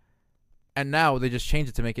 And now they just changed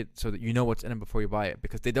it to make it so that you know what's in it before you buy it,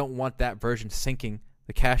 because they don't want that version sinking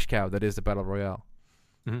the cash cow that is the Battle Royale.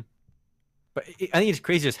 Mm-hmm. But I think it's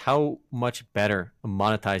crazy just how much better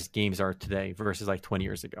monetized games are today versus like 20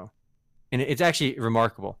 years ago. And it's actually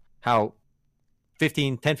remarkable how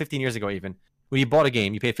 10, 15 years ago even, when you bought a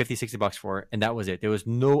game, you paid $50, $60 for it, and that was it. There was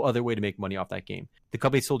no other way to make money off that game. The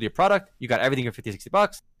company sold you a product, you got everything for $50,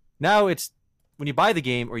 $60. Now it's when you buy the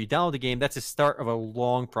game or you download the game, that's the start of a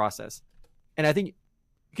long process. And I think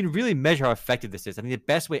you can really measure how effective this is. I think the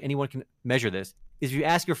best way anyone can measure this is if you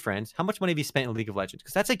ask your friends, how much money have you spent in League of Legends?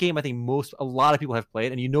 Because that's a game I think a lot of people have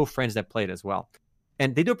played, and you know friends that play it as well.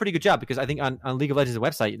 And they do a pretty good job, because I think on League of Legends'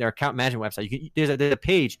 website, their account management website, there's a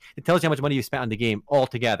page that tells you how much money you spent on the game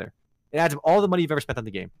altogether. It adds up all the money you've ever spent on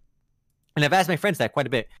the game. And I've asked my friends that quite a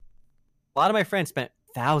bit. A lot of my friends spent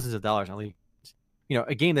thousands of dollars on League of Legends. You know,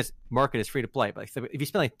 a game that's marketed as free to play. But if you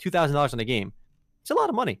spend like $2,000 on a game, it's a lot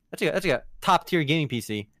of money. That's like a top tier gaming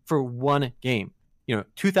PC for one game. You know,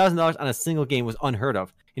 $2,000 on a single game was unheard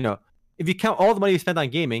of. You know, if you count all the money you spent on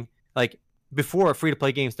gaming, like before free to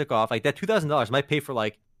play games took off, like that $2,000 might pay for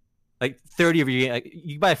like 30 of your, like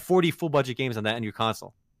you buy 40 full budget games on that in your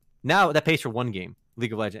console. Now that pays for one game,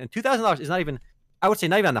 League of Legends, and $2,000 is not even, I would say,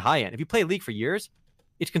 not even on the high end. If you play League for years,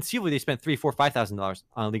 it's conceivably they spent $3,000, $4,000, $5,000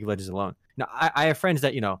 on League of Legends alone. Now I have friends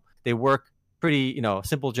that they work pretty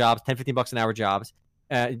simple jobs, $10, $15 an hour jobs.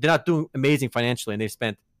 They're not doing amazing financially, and they've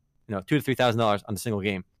spent $2,000 to $3,000 on a single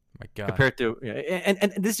game. My God. Compared to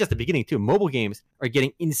and this is just the beginning too. Mobile games are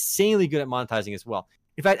getting insanely good at monetizing as well.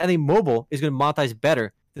 In fact, I think mobile is going to monetize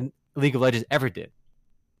better than League of Legends ever did.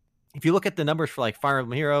 If you look at the numbers for like Fire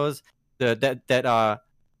Emblem Heroes, Dragalia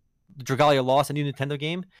Lost, a new Nintendo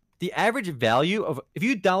game, the average value of, if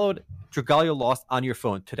you download Dragalia Lost on your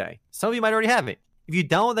phone today, some of you might already have it. If you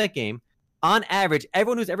download that game, on average,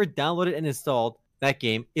 everyone who's ever downloaded and installed that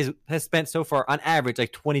game has spent so far on average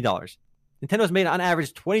like $20. Nintendo's made on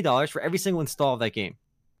average $20 for every single install of that game.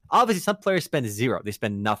 Obviously, some players spend zero; they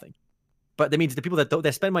spend nothing. But that means the people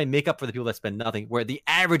that spend money make up for the people that spend nothing, where the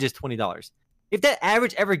average is $20. If that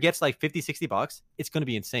average ever gets like $50, $60, it's going to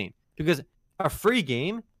be insane. because a free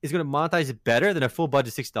game is going to monetize better than a full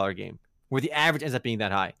budget $60 game, where the average ends up being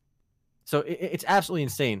that high. So it's absolutely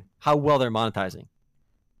insane how well they're monetizing.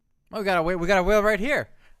 Oh, we got a whale right here.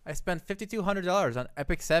 I spent $5,200 on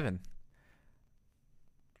Epic 7.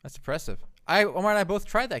 That's impressive. Omar and I both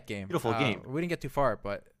tried that game. Beautiful game. We didn't get too far,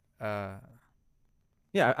 but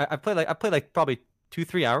yeah, I played like probably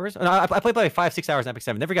 2-3 hours. No, I played probably 5-6 hours in Epic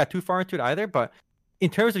 7. Never got too far into it either. But in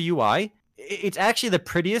terms of UI, it's actually the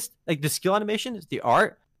prettiest. Like the skill animation, the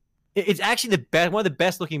art. It's actually one of the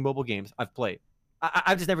best looking mobile games I've played.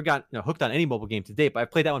 I've just never gotten hooked on any mobile game to date, but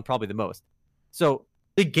I've played that one probably the most. So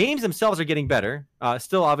the games themselves are getting better.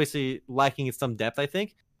 Still, obviously lacking in some depth, I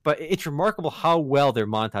think. But it's remarkable how well they're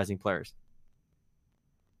monetizing players.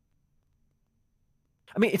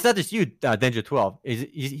 I mean, it's not just you, Denja12.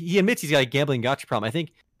 He admits he's got a gambling gacha problem. I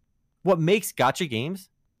think what makes gacha games,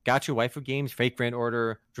 gacha waifu games, Fake Grand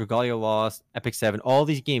Order, Dragalia Lost, Epic 7, all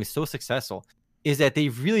these games so successful is that they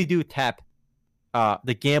really do tap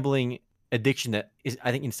the gambling addiction that is,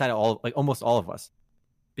 I think, inside of almost all of us.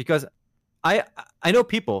 Because I know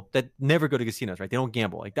people that never go to casinos, right? They don't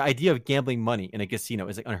gamble. Like the idea of gambling money in a casino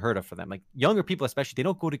is like unheard of for them. Like younger people, especially, they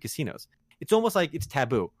don't go to casinos. It's almost like it's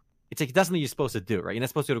taboo. It's like that's something you're supposed to do, right? You're not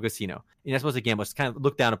supposed to go to a casino. You're not supposed to gamble. It's kind of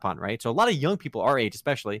looked down upon, right? So a lot of young people our age,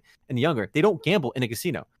 especially, and younger, they don't gamble in a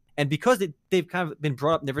casino. And because they've kind of been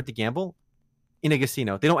brought up never to gamble in a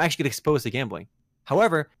casino, they don't actually get exposed to gambling.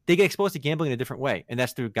 However, they get exposed to gambling in a different way, and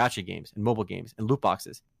that's through gacha games and mobile games and loot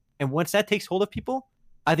boxes. And once that takes hold of people,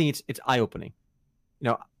 I think it's eye-opening.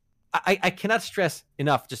 I cannot stress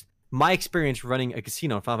enough just my experience running a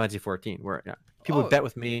casino in Final Fantasy 14, where people would bet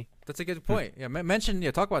with me. That's a good point.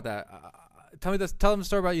 Yeah, talk about that. Tell them the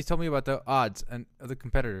story about you. Tell me about the odds and the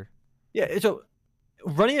competitor. Yeah, so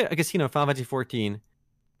running a casino in Final Fantasy 14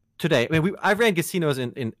 today. I mean, I've ran casinos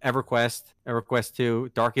in EverQuest, EverQuest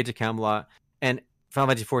 2, Dark Age of Camelot, and Final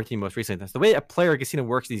Fantasy 14 most recently. So the way a player casino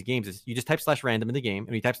works these games is you just type /random in the game, and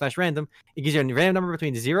when you type /random, it gives you a random number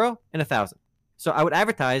between 0 and 1,000. So I would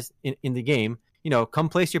advertise in the game, come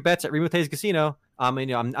place your bets at Remote's Casino. I'm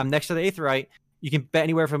next to the Aetheryte. You can bet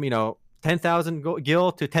anywhere from 10,000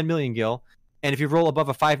 gil to 10 million gil, and if you roll above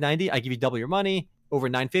a 590, I give you double your money. Over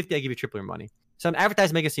 950, I give you triple your money. So I'm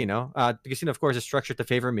advertising my casino. The casino, of course, is structured to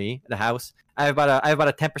favor me, the house. I have about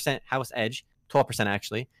a 10% house edge. 12%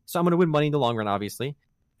 actually. So I'm going to win money in the long run, obviously.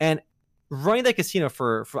 And running that casino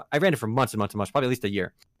I ran it for months and months and months, probably at least a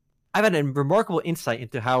year. I've had a remarkable insight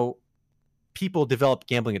into how people develop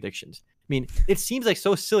gambling addictions. I mean, it seems like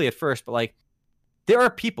so silly at first, but like there are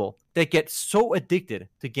people that get so addicted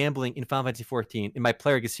to gambling in Final Fantasy 14 in my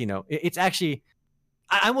player casino. It's actually,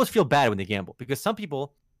 I almost feel bad when they gamble because some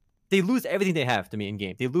people, they lose everything they have to me in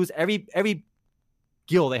game. They lose every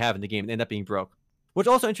gil they have in the game and end up being broke. What's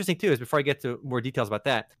also interesting too is before I get to more details about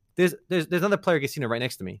that, there's another player casino right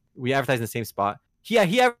next to me. We advertise in the same spot. He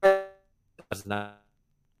advertises not.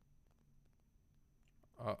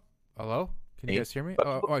 Hello? Can you guys hear me?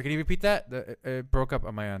 Can you repeat that? It broke up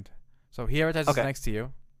on my end. So he advertises next to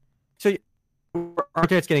you. So our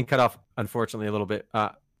internet's getting cut off, unfortunately, a little bit.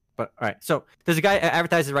 But all right. So there's a guy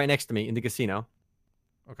advertises right next to me in the casino.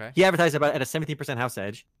 Okay. He advertises about at a 17% house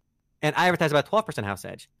edge. And I advertise about 12% house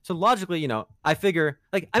edge. So logically, I figure,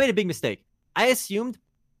 like, I made a big mistake. I assumed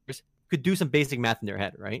could do some basic math in their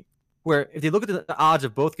head, right? Where if they look at the odds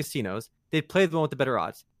of both casinos, they'd play the one with the better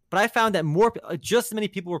odds. But I found that just as many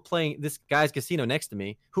people were playing this guy's casino next to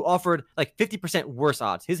me who offered like 50% worse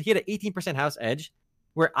odds. He had an 18% house edge,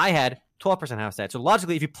 where I had 12% house edge. So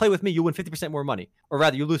logically, if you play with me, you win 50% more money, or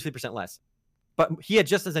rather, you lose 50% less. But he had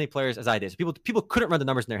just as many players as I did. So people couldn't run the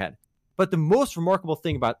numbers in their head. But the most remarkable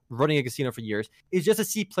thing about running a casino for years is just to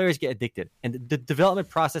see players get addicted and the development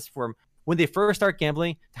process for them when they first start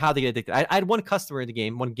gambling to how they get addicted. I had one customer in the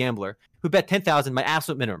game, one gambler, who bet 10,000, my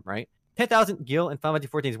absolute minimum, right? 10,000 gil in Final Fantasy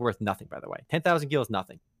 14 is worth nothing, by the way. 10,000 gil is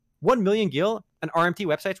nothing. 1 million gil, an RMT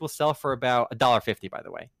websites will sell for about $1.50, by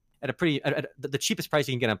the way. At the cheapest price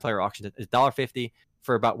you can get on player auction is $1.50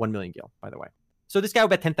 for about 1 million gil, by the way. So this guy would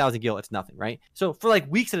bet 10,000 gil, it's nothing, right? So for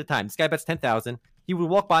like weeks at a time, this guy bets 10,000. He would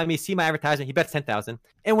walk by me, see my advertisement, he bets 10,000.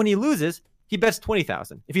 And when he loses, he bets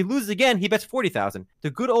 20,000. If he loses again, he bets 40,000.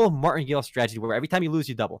 The good old martingale strategy where every time you lose,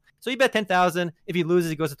 you double. So he bet 10,000. If he loses,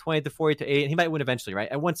 he goes to 20 to 40 to 8, and he might win eventually, right?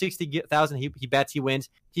 At 160,000, he bets, he wins.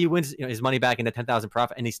 He wins his money back into 10,000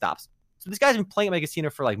 profit, and he stops. So this guy's been playing at my casino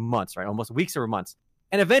for like months, right? Almost weeks or months.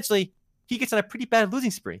 And eventually, he gets on a pretty bad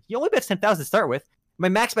losing spree. He only bets 10,000 to start with. My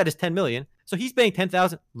max bet is 10 million. So he's betting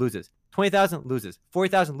 10,000, loses. 20,000, loses.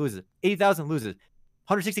 40,000, loses. 80,000, loses.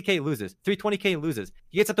 160K, loses. 320K, loses.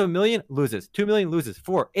 He gets up to 1 million, loses. 2 million, loses.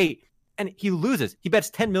 4, 8. And he loses. He bets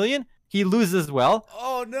 10 million, he loses as well.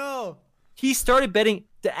 Oh no! He started betting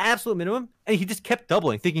the absolute minimum, and he just kept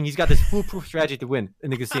doubling, thinking he's got this foolproof strategy to win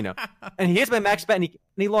in the casino. And he hits my max bet, and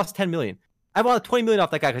he lost 10 million. I won 20 million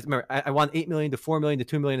off that guy because remember I won 8 million to 4 million to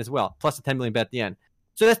 2 million as well, plus the 10 million bet at the end.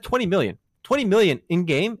 So that's 20 million. 20 million in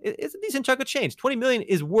game is a decent chunk of change. 20 million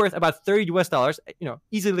is worth about $30 US,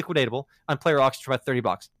 easily liquidatable on player auction for about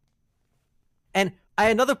 $30. And I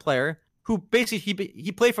had another player who basically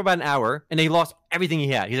he played for about an hour and he lost everything he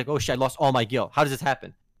had. He's like, oh shit, I lost all my gil. How does this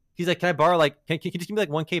happen? He's like, can I borrow can you just give me like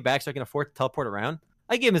 1K back so I can afford to teleport around?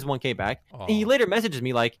 I gave him his 1K back. And he later messages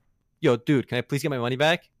me like, yo, dude, can I please get my money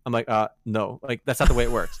back? I'm like, no, like that's not the way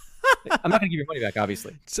it works. I'm not gonna give your money back,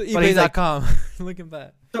 obviously. So eBay.com, looking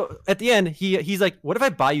back. So at the end, he's like, what if I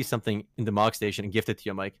buy you something in the Mog Station and gift it to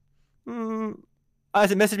you? I'm like, I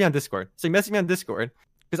said, message me on Discord. So he messaged me on Discord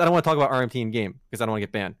because I don't want to talk about RMT in game because I don't want to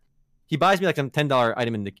get banned. He buys me like some $10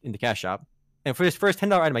 item in the cash shop, and for his first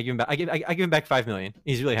 $10 item, I give him back. I give him back $5 million.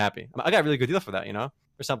 He's really happy. I got a really good deal for that,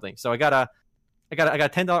 or something. So I got a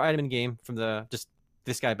 $10 item in game from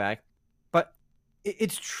this guy back. But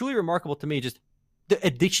it's truly remarkable to me just the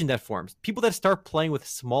addiction that forms. People that start playing with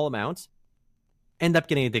small amounts end up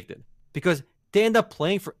getting addicted because they end up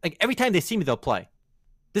playing for like every time they see me, they'll play.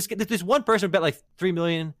 This one person bet like 3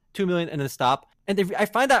 million, 2 million, and then stop. And I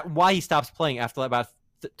find out why he stops playing after about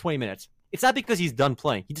 20 minutes. It's not because he's done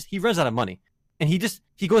playing. He runs out of money, and he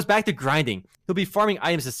goes back to grinding. He'll be farming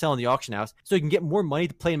items to sell in the auction house so he can get more money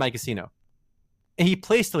to play in my casino. And he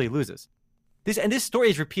plays till he loses. This story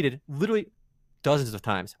is repeated literally dozens of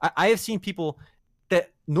times. I have seen people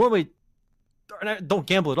that normally don't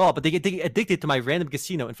gamble at all, but they get addicted to my random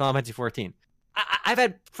casino in Final Fantasy 14. I've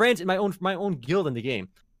had friends in my own guild in the game.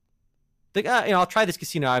 Like, I'll try this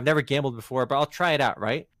casino. I've never gambled before, but I'll try it out,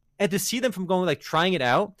 right? And to see them from going like trying it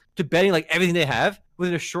out to betting like everything they have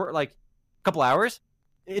within a short like couple hours,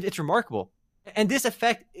 it's remarkable. And this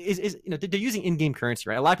effect is they're using in-game currency,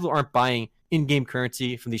 right? A lot of people aren't buying in-game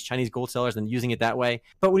currency from these Chinese gold sellers and using it that way.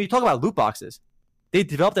 But when you talk about loot boxes, they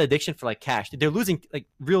developed an addiction for like cash. They're losing like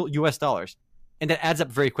real US dollars, and that adds up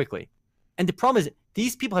very quickly. And the problem is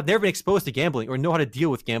these people have never been exposed to gambling or know how to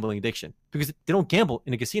deal with gambling addiction because they don't gamble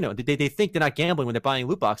in a casino. They think they're not gambling when they're buying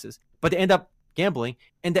loot boxes, but they end up gambling,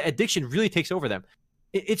 and the addiction really takes over them.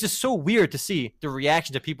 It's just so weird to see the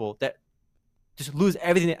reaction to people that just lose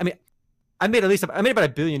everything. I mean, I made about a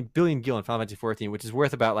billion gil in Final Fantasy 14, which is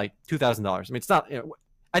worth about like $2,000. I mean, it's not.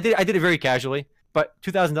 I did it very casually, but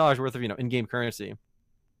 $2,000 worth of in-game currency,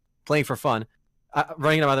 playing for fun,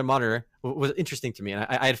 running it on my monitor was interesting to me, and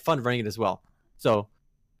I had fun running it as well. So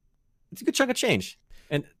it's a good chunk of change,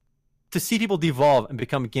 and to see people devolve and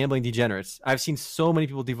become gambling degenerates, I've seen so many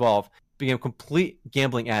people devolve, become complete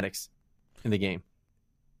gambling addicts in the game.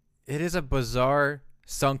 It is a bizarre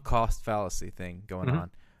sunk cost fallacy thing going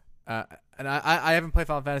on. And I haven't played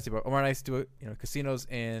Final Fantasy, but when I used to do casinos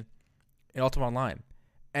in Ultima Online,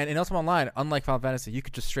 and in Ultima Online, unlike Final Fantasy, you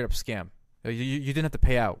could just straight up scam. You didn't have to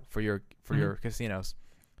pay out for your casinos,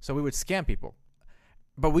 so we would scam people.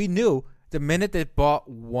 But we knew the minute they bought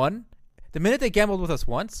one, the minute they gambled with us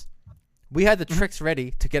once, we had the tricks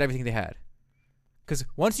ready to get everything they had. Because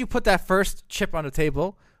once you put that first chip on the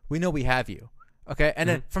table, we know we have you. Okay, and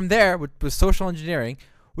then from there, with social engineering,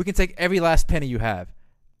 we can take every last penny you have.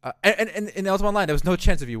 And in Ultima Online, there was no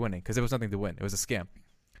chance of you winning because there was nothing to win. It was a scam.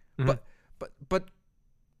 But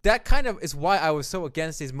that kind of is why I was so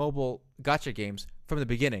against these mobile gacha games from the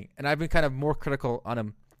beginning, and I've been kind of more critical on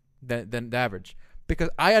them than the average because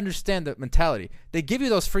I understand the mentality. They give you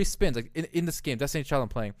those free spins, like in this game, Destiny Child I'm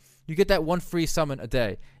playing. You get that one free summon a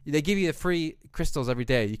day. They give you the free crystals every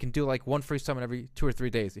day. You can do like one free summon every 2 or 3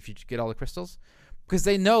 days if you get all the crystals, because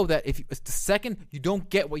they know that if the second you don't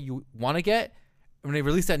get what you want to get, when they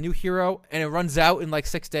release that new hero and it runs out in like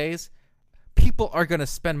 6 days, people are going to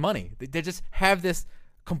spend money. They just have this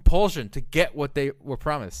compulsion to get what they were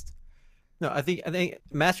promised. No, I think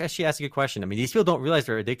Master actually asked a good question. I mean, these people don't realize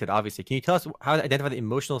they're addicted, obviously. Can you tell us how to identify the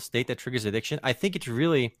emotional state that triggers addiction? I think it's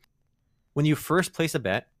really when you first place a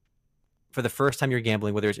bet for the first time you're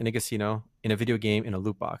gambling, whether it's in a casino, in a video game, in a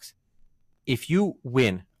loot box. If you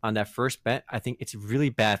win on that first bet, I think it's really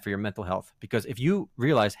bad for your mental health, because if you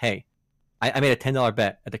realize, hey, I made a $10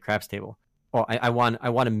 bet at the craps table, or I won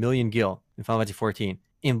 $1 million gil in Final Fantasy 14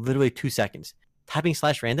 in literally 2 seconds, typing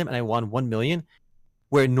 /random, and I won 1 million,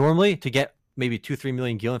 where normally to get maybe 2-3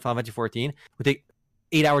 million gil in Final Fantasy 14 would take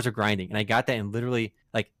 8 hours of grinding, and I got that in literally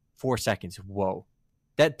like 4 seconds. Whoa,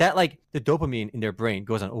 that like the dopamine in their brain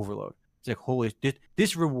goes on overload. It's like, holy,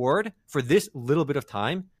 this reward for this little bit of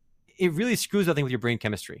time, it really screws nothing with your brain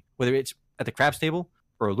chemistry, whether it's at the craps table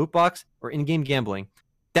or a loot box or in-game gambling.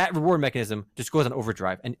 that reward mechanism just goes on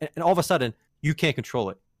overdrive, and all of a sudden you can't control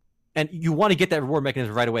it, and you want to get that reward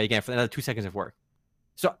mechanism right away again for another 2 seconds of work.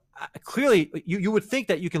 So clearly, you would think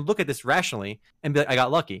that you can look at this rationally and be like, I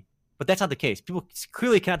got lucky, but that's not the case. People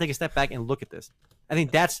clearly cannot take a step back and look at this. I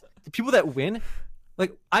think that's the people that win.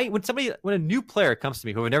 Like when a new player comes to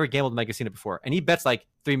me who have never gambled in my casino before, and he bets like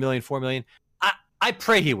 3 million, 4 million, I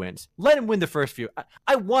pray he wins. Let him win the first few.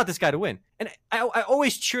 I want this guy to win, and I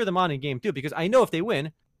always cheer them on in game too, because I know if they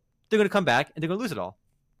win, they're going to come back and they're going to lose it all.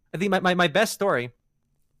 I think my best story,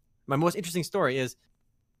 my most interesting story is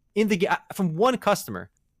from one customer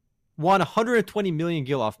won 120 million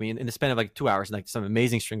gil off me in the span of like 2 hours, and like some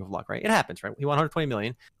amazing string of luck, right? It happens, right? He won 120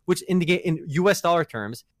 million, which in US dollar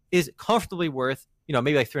terms is comfortably worth,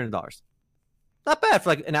 maybe like $300. Not bad for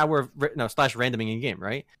like an hour of slash randoming in game,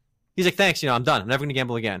 right? He's like, thanks, I'm done. I'm never going to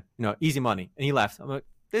gamble again. Easy money. And he left. I'm like,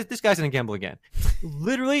 this guy's going to gamble again.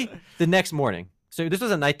 Literally the next morning. So this was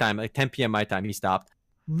at nighttime, like 10 p.m. my time. He stopped.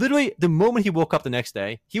 Literally the moment he woke up the next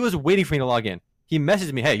day, he was waiting for me to log in. He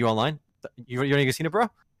messaged me, hey, you online? You're in a casino, bro? I'm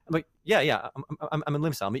like, yeah. I'm in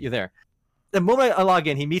Limsa. I'll meet you there. The moment I log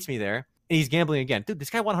in, he meets me there, and he's gambling again. Dude, this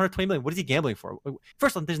guy won 120 million. What is he gambling for?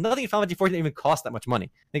 First of all, there's nothing in Final Fantasy 14 that even costs that much money.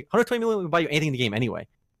 Like 120 million would buy you anything in the game anyway.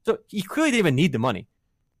 So he clearly didn't even need the money.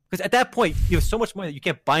 Because at that point, you have so much money that you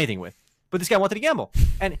can't buy anything with. But this guy wanted to gamble.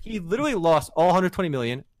 And he literally lost all 120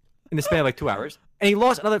 million in the span of like 2 hours. And he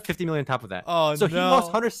lost another 50 million on top of that. Oh, so he lost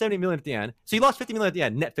 170 million at the end. So he lost 50 million at the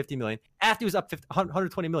end, net 50 million, after he was up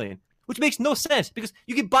 120 million. Which makes no sense, because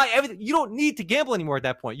you can buy everything. You don't need to gamble anymore at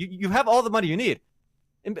that point. You have all the money you need.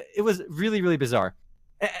 And it was really, really bizarre.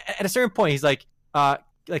 At a certain point, he's like, can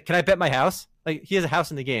I bet my house? Like, he has a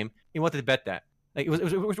house in the game. He wanted to bet that. Like, it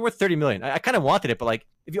was worth 30 million. I kind of wanted it, but like,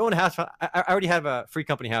 if you own a house, I already have a free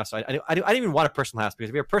company house, so I didn't even want a personal house, because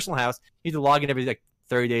if you have a personal house, you need to log in every like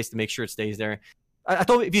 30 days to make sure it stays there. I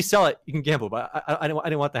told him, if you sell it, you can gamble, but I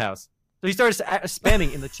didn't want the house. So he started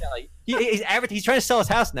spamming in the chat. Like, he's trying to sell his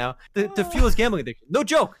house now to fuel his gambling addiction. No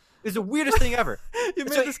joke. It's the weirdest thing ever. You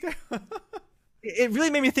made this guy. It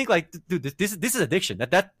really made me think, like, dude, this is addiction.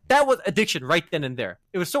 That was addiction right then and there.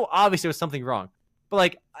 It was so obvious there was something wrong. But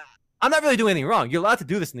like, I'm not really doing anything wrong. You're allowed to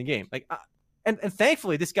do this in the game. Like, and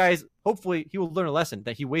thankfully, this guy's, hopefully he will learn a lesson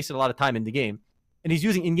that he wasted a lot of time in the game, and he's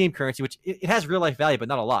using in-game currency, which it has real life value, but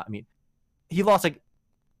not a lot. I mean, he lost like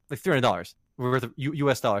 $300 worth of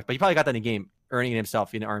US dollars, but he probably got that in the game, earning it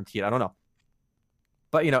himself in RMT. I don't know.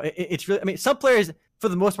 But it's really, I mean, some players, for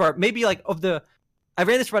the most part, maybe like I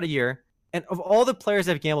ran this for about a year, and of all the players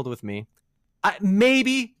that have gambled with me,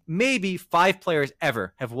 maybe 5 players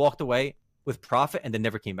ever have walked away with profit and then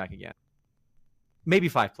never came back again. Maybe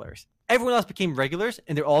 5 players. Everyone else became regulars,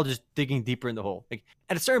 and they're all just digging deeper in the hole. Like,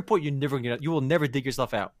 at a certain point, you will never dig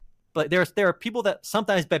yourself out. But there are people that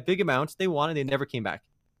sometimes bet big amounts they won, and they never came back.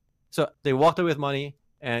 So they walked away with money,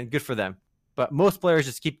 and good for them. But most players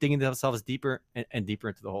just keep digging themselves deeper and deeper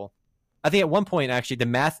into the hole. I think at one point, actually, the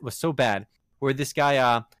math was so bad where this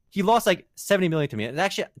guy, he lost like 70 million to me. And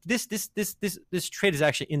actually, this trade is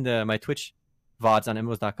actually in my Twitch VODs on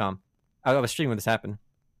MMOs.com. I was streaming when this happened.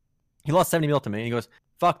 He lost 70 mil to me, and he goes,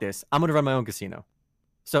 fuck this. I'm going to run my own casino.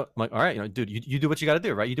 So I'm like, all right, dude, you do what you got to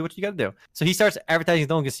do, right? You do what you got to do. So he starts advertising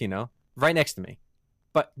his own casino right next to me.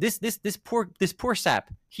 But this poor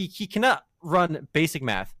sap, he cannot run basic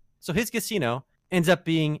math. So his casino ends up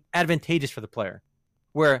being advantageous for the player.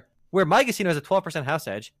 Where my casino has a 12% house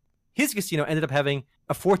edge, his casino ended up having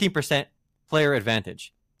a 14% player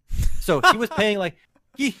advantage. So he was paying like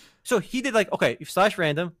he did like, okay, slash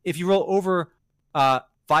random, if you roll over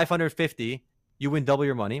 550, you win double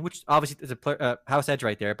your money, which obviously is a house edge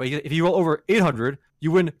right there. But if you roll over 800,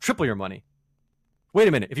 you win triple your money. Wait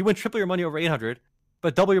a minute, if you win triple your money over 800,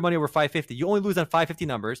 but double your money over 550, you only lose on 550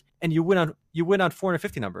 numbers, and you win on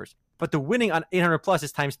 450 numbers. But the winning on 800 plus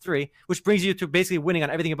is times 3, which brings you to basically winning on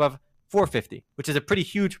everything above 450, which is a pretty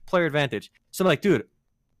huge player advantage. So I'm like, dude,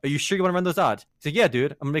 are you sure you want to run those odds? He's like, yeah,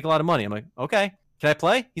 dude, I'm gonna make a lot of money. I'm like, okay, can I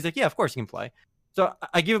play? He's like, yeah, of course you can play. So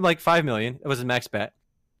I give him like 5 million. It was his max bet,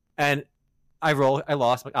 and I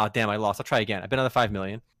lost. I'm like, oh damn, I lost. I'll try again. I bet another 5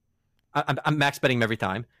 million. I'm max betting him every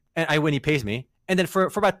time, and I win. He pays me. And then for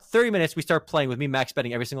about 30 minutes, we start playing with me max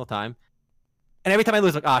betting every single time. And every time I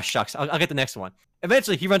lose, I'm like, shucks, I'll get the next one.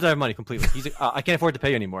 Eventually, he runs out of money completely. He's like, I can't afford to pay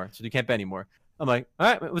you anymore, so you can't bet anymore. I'm like, all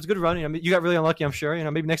right, it was a good run. You got really unlucky, I'm sure.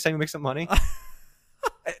 Maybe next time you make some money.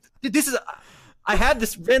 Dude, I had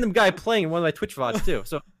this random guy playing in one of my Twitch VODs too.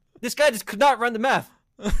 So this guy just could not run the math.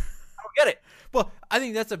 I don't get it. Well, I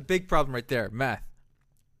think that's a big problem right there. Math,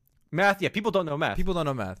 yeah, people don't know math. People don't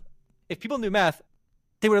know math. If people knew math,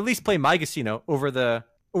 they would at least play my casino over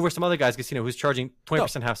some other guy's casino who's charging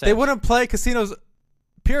 20% house edge. They wouldn't play casinos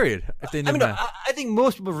Period. If they knew I think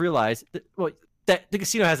most people realize that the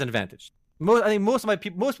casino has an advantage. I think most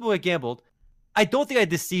people that gambled, I don't think I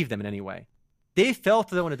deceived them in any way. They fell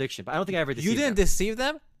to their own addiction, but I don't think I ever deceived them. You didn't deceive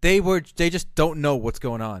them? They just don't know what's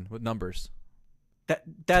going on with numbers.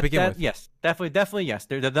 Yes, definitely yes.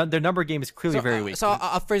 Their number game is clearly very weak. So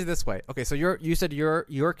I'll phrase it this way. Okay, so you said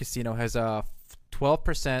your casino has a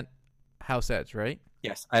 12% house edge, right?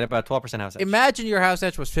 Yes, I had about 12% house edge. Imagine your house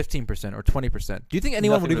edge was 15% or 20%. Do you think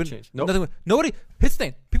anyone would even change? Nope. Nobody. Here's the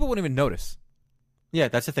thing: people wouldn't even notice. Yeah,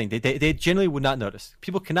 that's the thing. They generally would not notice.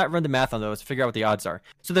 People cannot run the math on those to figure out what the odds are.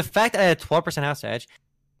 So the fact that I had 12% house edge,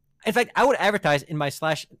 in fact, I would advertise in my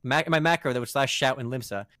macro that would /shout in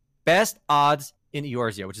Limsa, best odds in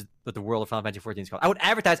Eorzea, which is what the world of Final Fantasy 14 is called. I would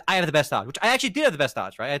advertise I have the best odds, which I actually did have the best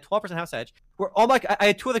odds, right? I had 12% house edge. Where I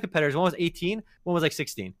had two other competitors. One was 18, one was like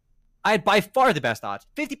 16. I had by far the best odds.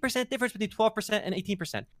 50% difference between 12% and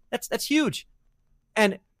 18%. That's huge.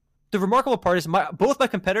 And the remarkable part is both my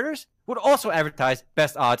competitors would also advertise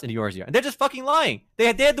best odds in Eorzea. And they're just fucking lying. They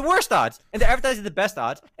had the worst odds. And they're advertising the best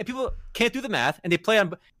odds. And people can't do the math. And they play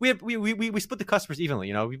on... We split the customers evenly.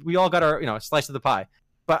 You know, we all got our slice of the pie.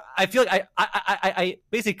 But I feel like I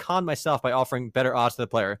basically conned myself by offering better odds to the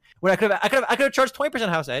player. When I could have charged 20%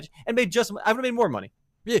 house edge and I would have made more money.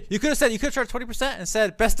 Yeah, you could have charged 20% and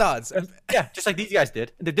said best odds. Yeah, just like these guys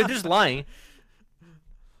did. They're just lying.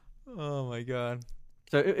 Oh my god.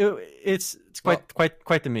 So it's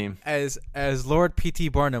quite the meme. As Lord P.T.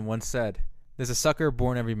 Barnum once said, "There's a sucker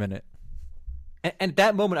born every minute." And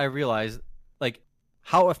that moment I realized like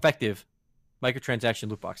how effective microtransaction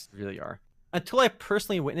loot boxes really are. Until I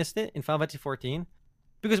personally witnessed it in Final Fantasy 14,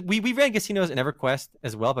 because we ran casinos in EverQuest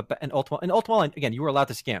as well, but in Ultima Online, again, you were allowed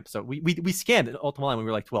to scam. So we scammed in Ultima Online when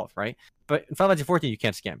we were like 12, right? But in Final Fantasy 14, you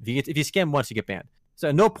can't scam. If you scam once, you get banned. So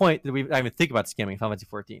at no point did I even think about scamming in Final Fantasy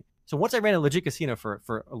 14. So once I ran a legit casino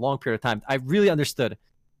for a long period of time, I really understood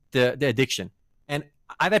the addiction. And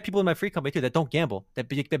I've had people in my free company too that don't gamble, that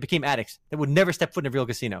became addicts, that would never step foot in a real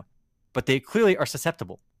casino. But they clearly are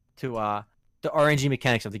susceptible to the RNG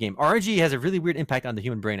mechanics of the game. RNG has a really weird impact on the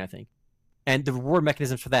human brain, I think. And the reward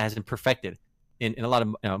mechanisms for that has been perfected in a lot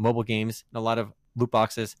of mobile games, in a lot of loot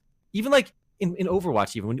boxes. Even like in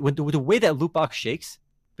Overwatch, even when the way that loot box shakes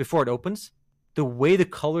before it opens, the way the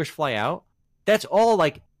colors fly out, that's all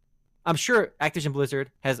like, I'm sure Activision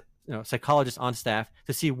Blizzard has psychologists on staff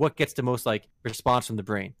to see what gets the most like response from the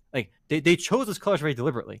brain. Like they chose those colors very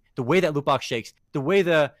deliberately. The way that loot box shakes, the way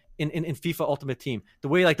in FIFA Ultimate Team, the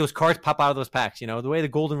way like those cards pop out of those packs, the way the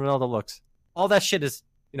golden Ronaldo looks, all that shit is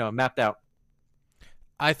mapped out.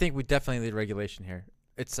 I think we definitely need regulation here.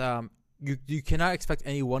 It's you cannot expect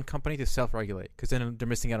any one company to self-regulate because then they're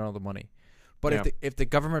missing out on all the money. But if the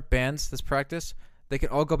government bans this practice, they can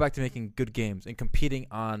all go back to making good games and competing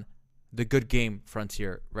on the good game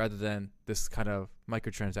frontier rather than this kind of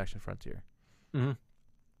microtransaction frontier. Mm-hmm.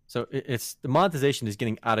 So it's the monetization is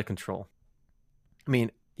getting out of control. I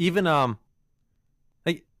mean, even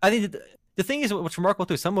like I think the thing is what's remarkable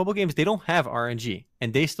too. Some mobile games they don't have RNG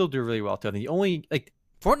and they still do really well too. I think the only like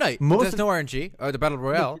Fortnite, there's no RNG or the Battle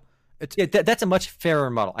Royale. That's a much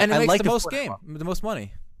fairer model. And it makes like the most game, the most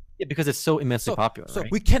money. Yeah, because it's so immensely popular. So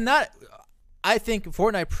right? we cannot. I think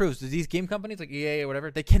Fortnite proves that these game companies like EA or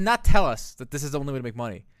whatever, they cannot tell us that this is the only way to make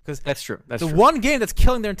money. Because that's true. That's the true. one game that's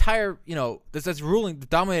killing their entire, that's ruling,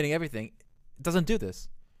 dominating everything, doesn't do this.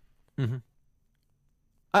 Mm-hmm.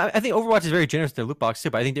 I think Overwatch is very generous with their loot box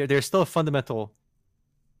too, but I think there's still a fundamental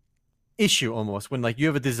issue almost when like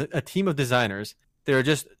you have a team of designers that are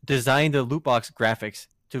just designing the loot box graphics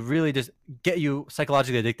to really just get you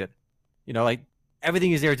psychologically addicted. Like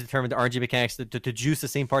everything is there to determine the RNG mechanics to juice the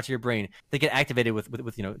same parts of your brain that get activated with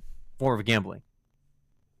form of gambling.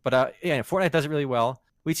 But Fortnite does it really well.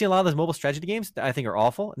 We've seen a lot of those mobile strategy games that I think are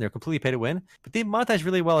awful and they're completely pay to win, but they monetize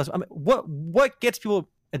really well. What gets people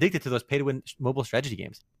addicted to those pay to win mobile strategy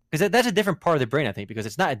games? Because that's a different part of the brain, I think, because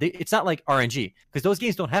it's not like RNG, because those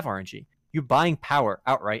games don't have RNG. You're buying power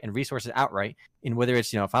outright and resources outright in whether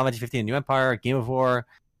it's Final Fantasy 15 New Empire, Game of War,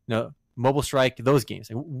 Mobile Strike, those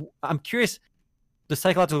games. And I'm curious the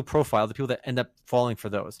psychological profile of the people that end up falling for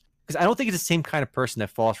those, because I don't think it's the same kind of person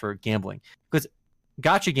that falls for gambling. Because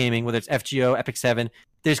gacha gaming, whether it's FGO, Epic 7,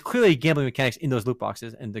 there's clearly gambling mechanics in those loot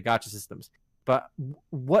boxes and the gacha systems. But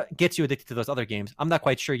what gets you addicted to those other games, I'm not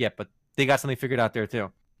quite sure yet, but they got something figured out there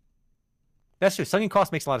too. That's true. Sunken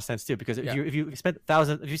cost makes a lot of sense too, because if you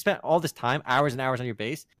spent all this time, hours and hours on your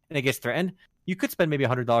base, and it gets threatened, you could spend maybe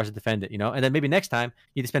 $100 to defend it, and then maybe next time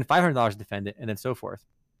you spend $500 to defend it, and then so forth.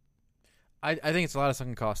 I think it's a lot of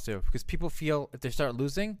sunken cost too, because people feel if they start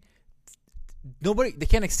losing, they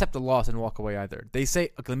can't accept the loss and walk away either. They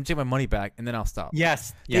say, okay, let me take my money back and then I'll stop.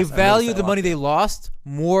 Yes. They value the money they lost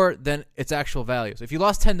more than its actual value. So if you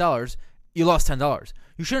lost $10, you lost $10.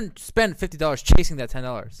 You shouldn't spend $50 chasing that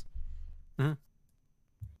 $10. Mm-hmm.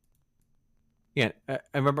 Yeah, I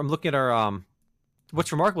remember I'm looking at our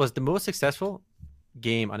what's remarkable is the most successful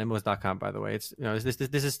game on MMOs.com, by the way. It's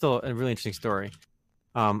this is still a really interesting story.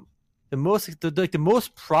 The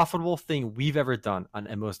most profitable thing we've ever done on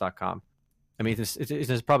MMOs.com. I mean,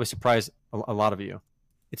 this probably surprised a lot of you.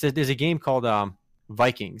 There's a game called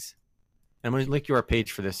Vikings. I'm going to link you our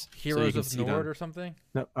page for this. Heroes of Nord or something?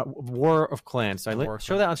 No, War of Clans. So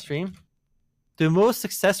show that on stream. The most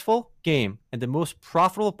successful game and the most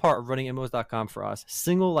profitable part of running MMOs.com for us,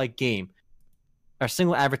 single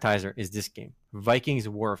advertiser, is this game, Vikings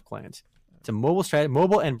War of Clans. It's a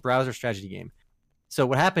mobile and browser strategy game. So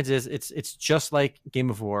what happens is it's just like Game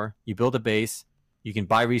of War. You build a base, you can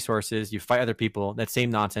buy resources, you fight other people. That same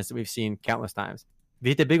nonsense that we've seen countless times. If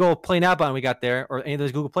you hit the big old Play Now button we got there, or any of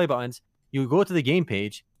those Google Play buttons, you go to the game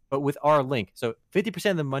page, but with our link. So 50%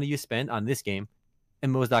 of the money you spend on this game,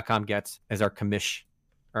 MMOs.com gets as our commish,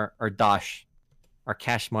 our dosh, our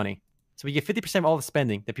cash money. So we get 50% of all the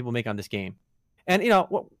spending that people make on this game. And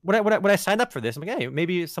when I signed up for this, I'm like, hey,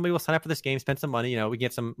 maybe somebody will sign up for this game, spend some money. We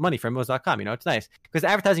get some money from MMOs.com. It's nice because the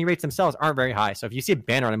advertising rates themselves aren't very high. So if you see a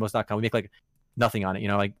banner on MMOs.com, we make like nothing on it.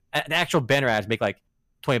 Like the actual banner ads make like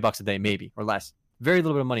 $20 a day, maybe or less. Very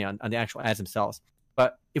little bit of money on the actual ads themselves.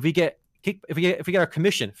 But if we get our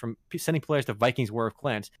commission from sending players to Vikings War of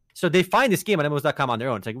Clans, so they find this game on MMOs.com on their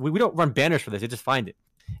own. It's like we don't run banners for this; they just find it.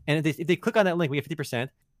 And if they click on that link, we get 50%.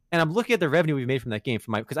 And I'm looking at the revenue we've made from that game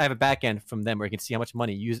because I have a back end from them where you can see how much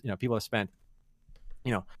money people have spent.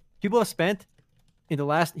 People have spent in the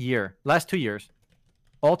last 2 years,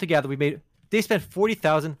 altogether they spent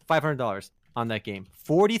 $40,500 on that game.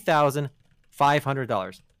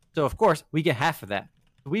 $40,500. So of course we get half of that.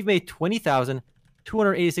 We've made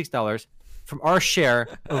 $20,286 from our share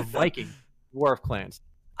of Viking War of Clans.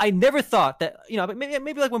 I never thought that,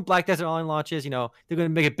 maybe like when Black Desert Online launches, they're going to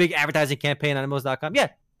make a big advertising campaign on MMOs.com. Yeah,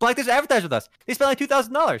 Black Desert advertised with us. They spent like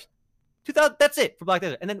 $2,000. That's it for Black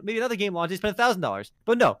Desert. And then maybe another game launches, they spent $1,000.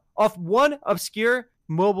 But no, off one obscure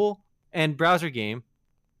mobile and browser game,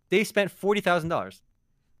 they spent $40,000.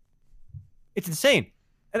 It's insane.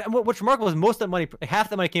 And what's remarkable is most of the money, half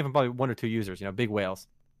the money came from probably one or two users, big whales.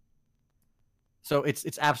 So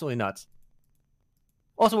it's absolutely nuts.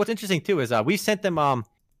 Also, what's interesting too is we sent them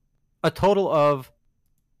a total of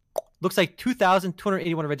looks like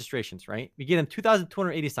 2,281 registrations, right? We gave them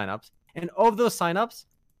 2,280 signups, and of those signups,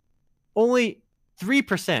 only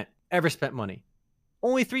 3% ever spent money.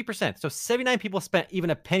 Only 3%. So 79 people spent even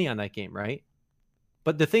a penny on that game, right?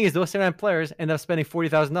 But the thing is, those 79 players end up spending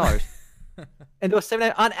 $40,000. And those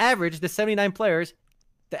 79, on average, the 79 players,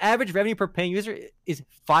 the average revenue per paying user is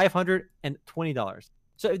 $520.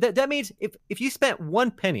 So that means if you spent one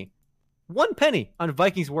penny on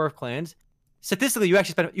Vikings War of Clans, statistically you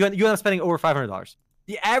end up spending over $500.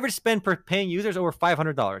 The average spend per paying user is over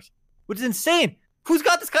 $500, which is insane. Who's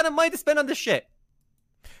got this kind of money to spend on this shit?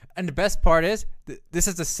 And the best part is, this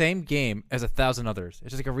is the same game as 1,000 others.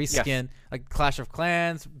 It's just like a reskin, yes. Like Clash of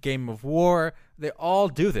Clans, Game of War. They all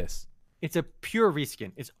do this. It's a pure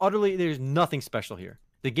reskin. There's nothing special here.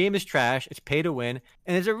 The game is trash. It's pay to win.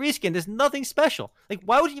 And there's a reskin. There's nothing special. Like,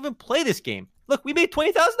 why would you even play this game? Look, we made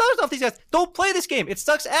 $20,000 off these guys. Don't play this game. It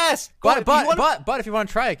sucks ass. But if you want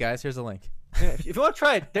to try it, guys, here's a link. Yeah, if you want to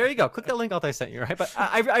try it, there you go. Click that link I sent you, right? But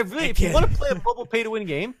I really, if you want to play a mobile pay-to-win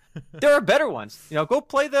game, there are better ones. Go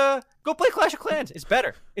play Clash of Clans. It's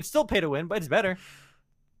better. It's still pay-to-win, but it's better.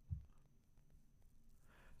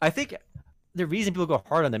 I think the reason people go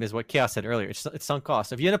hard on them is what Chaos said earlier. It's sunk cost.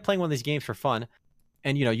 So if you end up playing one of these games for fun,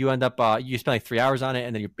 and you end up you spend like 3 hours on it,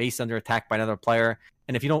 and then your base is under attack by another player,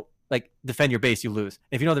 and if you don't defend your base, you lose.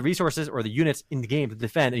 And if you know the resources or the units in the game to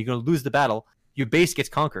defend, and you're going to lose the battle, your base gets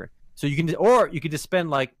conquered. So you could just spend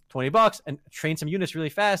like $20 and train some units really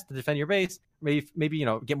fast to defend your base. Maybe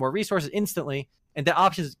get more resources instantly. And that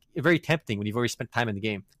option is very tempting when you've already spent time in the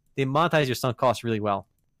game. They monetize your sunk costs really well.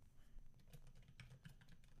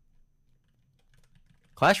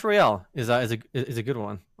 Clash Royale is a good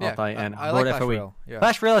one. Yeah, I like Clash Royale. Yeah.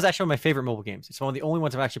 Clash Royale is actually one of my favorite mobile games. It's one of the only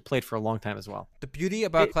ones I've actually played for a long time as well. The beauty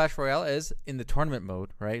about Clash Royale is in the tournament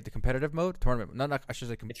mode, right? The competitive mode, tournament. Not I should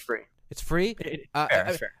say. It's free. It's free. It's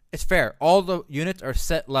fair. It's fair. All the units are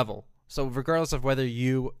set level, so regardless of whether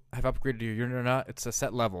you have upgraded your unit or not, it's a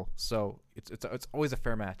set level. So it's always a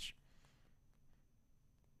fair match.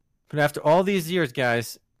 But after all these years,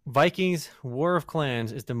 guys, Vikings War of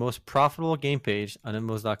Clans is the most profitable game page on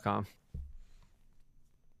MMOs.com.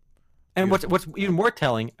 And what's even more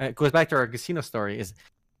telling, it goes back to our casino story, is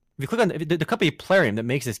if you click on the company Plarium that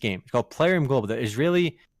makes this game, it's called Plarium Global, the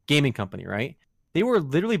Israeli gaming company, right? They were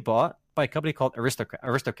literally bought by a company called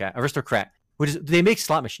Aristocrat, which is they make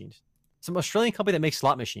slot machines. Some Australian company that makes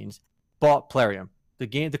slot machines bought Plarium,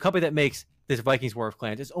 the company that makes this Vikings War of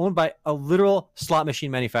Clans. It's owned by a literal slot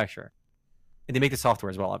machine manufacturer, and they make the software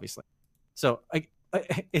as well, obviously. So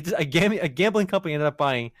it's a gambling company ended up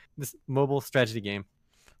buying this mobile strategy game.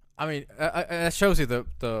 I mean, that shows you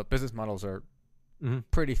the business models are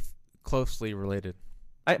pretty closely related.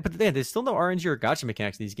 But then there's still no RNG or gacha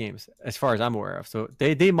mechanics in these games, as far as I'm aware of. So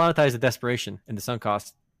they monetize the desperation and the sunk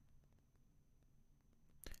cost.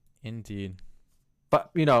 Indeed.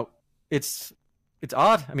 But it's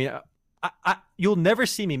odd. I mean, you'll never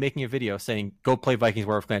see me making a video saying go play Vikings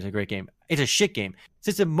War of Clans, a great game. It's a shit game.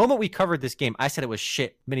 Since the moment we covered this game, I said it was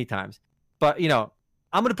shit many times. But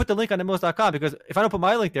I'm gonna put the link on MMOs.com because if I don't put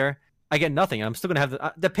my link there, I get nothing. I'm still gonna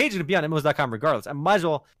have the page is gonna be on MMOs.com regardless. I might as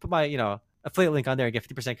well put my affiliate link on there and get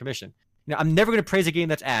 50% commission. I'm never gonna praise a game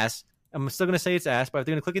that's ass. I'm still gonna say it's ass, but if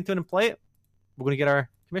they're gonna click into it and play it, we're gonna get our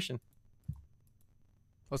commission.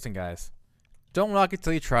 Listen, guys, don't knock it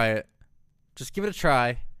till you try it. Just give it a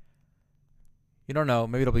try. You don't know.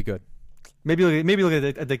 Maybe it'll be good. Maybe you'll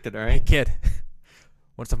get addicted. All right, hey, kid.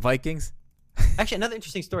 Want some Vikings? Actually, another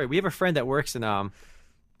interesting story. We have a friend that works in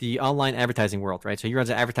the online advertising world, right? So he runs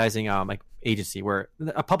an advertising agency,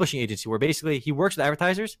 a publishing agency, where basically he works with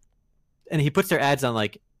advertisers, and he puts their ads on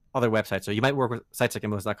other websites. So you might work with sites like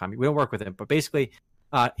MMOs.com. We don't work with him, but basically,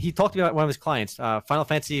 he talked about one of his clients, Final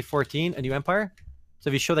Fantasy XIV: A New Empire. So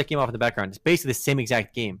if you show that game off in the background, it's basically the same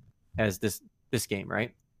exact game as this game,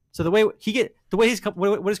 right? So what his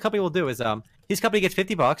company will do is his company gets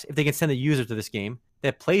 $50 if they can send a user to this game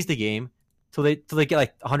that plays the game till they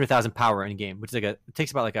get 100,000 power in game, which is it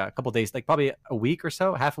takes about a couple days, probably a week or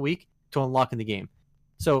so, half a week to unlock in the game.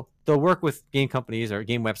 So they'll work with game companies or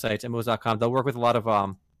game websites, MMOs.com. They'll work with a lot of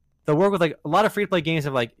a lot of free to play games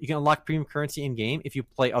of you can unlock premium currency in game if you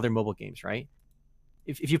play other mobile games, right?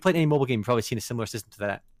 If you played any mobile game, you've probably seen a similar system to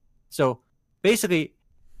that. So basically,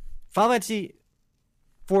 Final Fantasy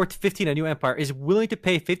 15: A New Empire is willing to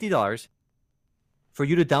pay $50 for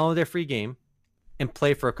you to download their free game and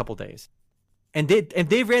play for a couple days. And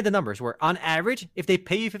they ran the numbers where on average, if they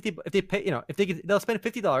pay you they'll spend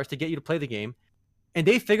 $50 to get you to play the game, and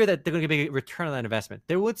they figure that they're going to get a return on that investment.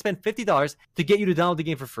 They would spend $50 to get you to download the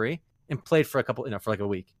game for free and play it for for a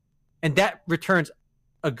week, and that returns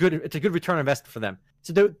it's a good return on investment for them.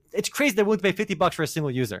 So it's crazy they're willing to pay $50 for a single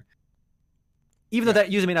user, even though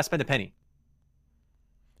that user may not spend a penny.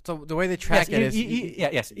 So the way they track it is even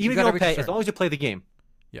if you don't pay, as long as you play the game.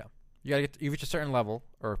 Yeah, you reach a certain level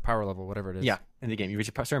or power level, whatever it is. Yeah, in the game, you reach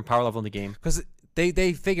a certain power level in the game because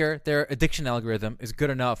they figure their addiction algorithm is good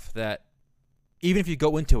enough that even if you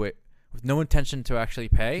go into it with no intention to actually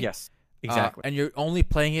pay, yes, exactly, and you're only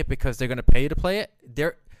playing it because they're going to pay you to play it,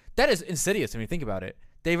 that is insidious when you think about it.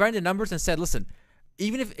 They ran the numbers and said, listen,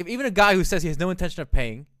 even a guy who says he has no intention of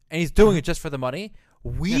paying and he's doing it just for the money,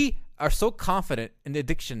 we are so confident in the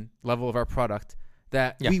addiction level of our product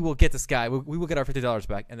that we will get this guy. We will get our $50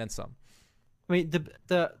 back and then some. I mean,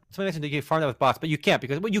 somebody mentioned that you can farm that with bots, but you can't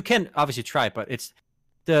because you can obviously try, but it's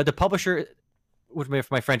the publisher, which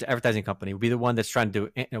my friend's advertising company, would be the one that's trying to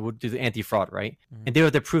would do the anti-fraud, right? Mm-hmm. And they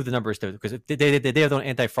would have to prove the numbers too because they have their own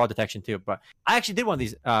anti-fraud detection too. But I actually did one of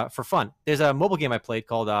these for fun. There's a mobile game I played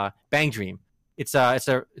called Bang Dream. It's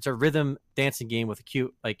a rhythm dancing game with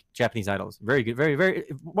cute Japanese idols. Very good, very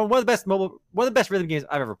one of the best rhythm games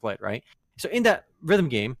I've ever played. Right. So in that rhythm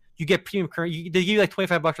game, you get premium currency. They give you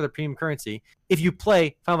 $25 for the premium currency if you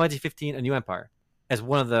play Final Fantasy 15: A New Empire as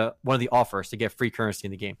one of the offers to get free currency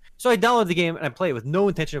in the game. So I downloaded the game and I played it with no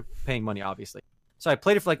intention of paying money, obviously. So I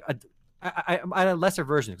played it for I had a lesser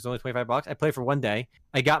version because it was only $25. I played for one day.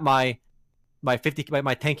 I got my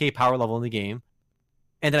 10K power level in the game.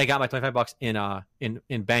 And then I got my $25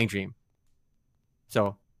 in Bang Dream.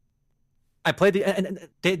 So I played and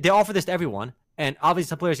they offer this to everyone, and obviously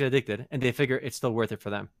some players get addicted, and they figure it's still worth it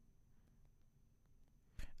for them.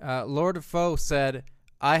 Lord Foe said,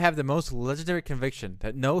 "I have the most legendary conviction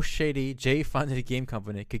that no shady J-funded game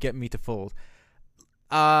company could get me to fold."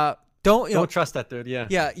 Don't trust that dude. Yeah.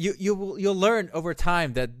 Yeah. You'll learn over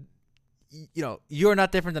time that you're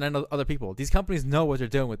not different than other people. These companies know what they're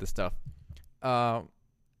doing with this stuff.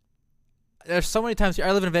 There's so many times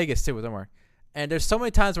I live in Vegas too with Omar, and there's so many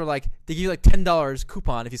times where they give you $10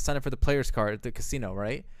 coupon if you sign up for the players card at the casino,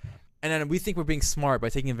 right? And then we think we're being smart by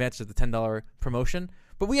taking advantage of the $10 promotion,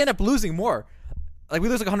 but we end up losing more. We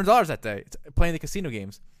lose $100 that day playing the casino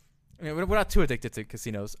games. I mean, we're not too addicted to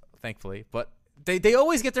casinos, thankfully, but they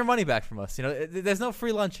always get their money back from us. You know, there's no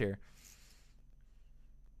free lunch here.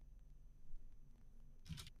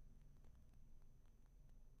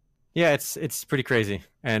 Yeah, it's pretty crazy,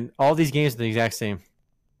 and all these games are the exact same.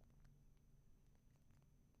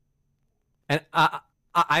 And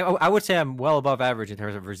I would say I'm well above average in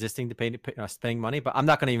terms of resisting to spending money, but I'm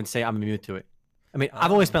not going to even say I'm immune to it. I mean,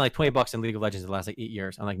 I've only spent like $20 in League of Legends in the last like 8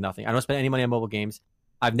 years on like nothing. I don't spend any money on mobile games.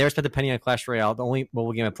 I've never spent a penny on Clash Royale, the only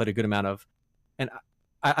mobile game I played a good amount of, and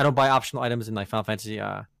I don't buy optional items in like Final Fantasy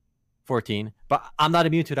 14. But I'm not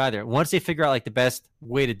immune to it either. Once they figure out like the best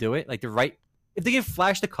way to do it, like if they can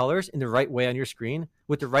flash the colors in the right way on your screen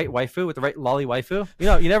with the right waifu, with the right lolly waifu, you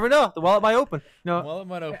know, you never know. The wallet might open. You know, wallet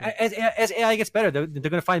might open. As AI gets better, they're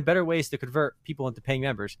going to find better ways to convert people into paying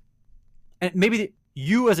members. And maybe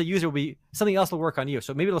you as a user will be something else will work on you.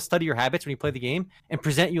 So maybe it'll study your habits when you play the game and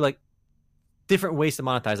present you like different ways to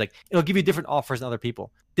monetize. Like it'll give you different offers than other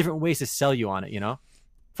people, different ways to sell you on it. You know,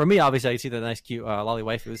 for me, obviously, I see the nice, cute lolly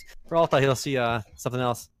waifus. For Alta, he'll see something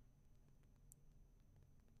else.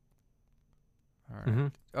 All right.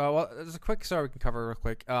 Mm-hmm. Well, there's a quick story we can cover real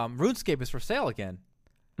quick. RuneScape is for sale again.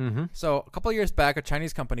 Mm-hmm. So a couple of years back, a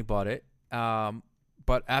Chinese company bought it,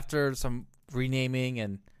 but after some renaming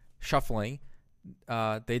and shuffling,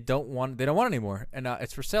 they don't want it anymore, and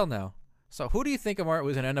it's for sale now. So who do you think, Amar,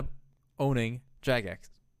 was going to end up owning Jagex?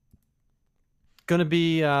 Gonna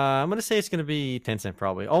be I'm gonna say it's gonna be Tencent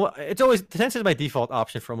probably. It's always Tencent is my default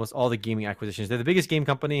option for almost all the gaming acquisitions. They're the biggest game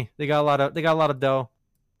company. They got a lot of dough,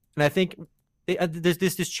 and I think.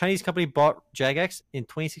 This Chinese company bought Jagex in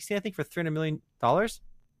 2016, I think, for $300 million.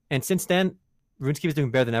 And since then, RuneScape is doing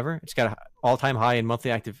better than ever. It's got an all-time high in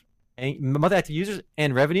monthly active users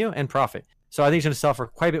and revenue and profit. So I think it's going to sell for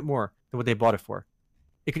quite a bit more than what they bought it for.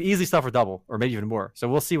 It could easily sell for double or maybe even more. So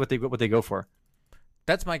we'll see what they go for.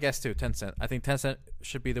 That's my guess too, Tencent. I think Tencent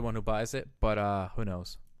should be the one who buys it, but who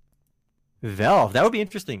knows? Valve, that would be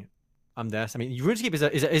interesting. I mean,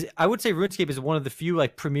 RuneScape is I would say RuneScape is one of the few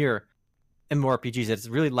like premier MMORPGs that's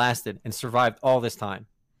really lasted and survived all this time.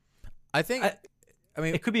 I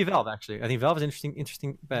mean, it could be Valve actually. I think Valve is an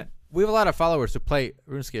interesting bet. We have a lot of followers who play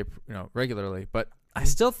RuneScape, regularly, but I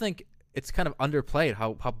still think it's kind of underplayed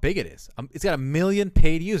how big it is. It's got 1 million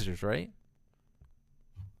paid users, right?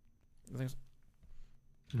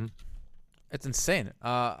 Mm-hmm. It's insane.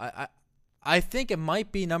 I think it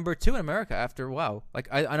might be number 2 in America after WoW. Like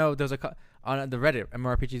I know there's on the Reddit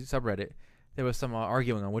MMORPG subreddit. There was some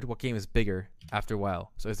arguing on what game is bigger after WoW.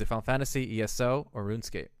 So is it Final Fantasy, ESO, or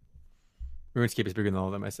RuneScape? RuneScape is bigger than all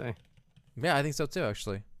of them, I say. Yeah, I think so too,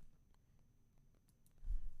 actually.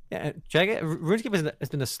 Yeah, RuneScape has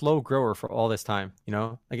been a slow grower for all this time.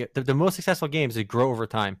 Like the most successful games they grow over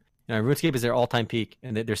time. RuneScape is their all-time peak,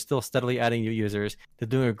 and they're still steadily adding new users. They're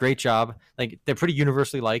doing a great job. Like they're pretty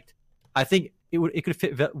universally liked. I think it could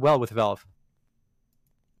fit well with Valve.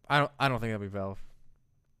 I don't think that'd be Valve.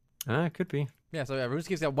 It could be. Yeah, so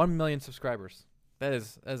RuneScape's got 1 million subscribers. That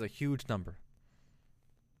is a huge number.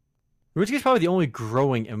 RuneScape's probably the only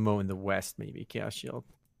growing MMO in the West, maybe Chaos Shield.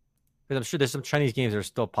 Because I'm sure there's some Chinese games that are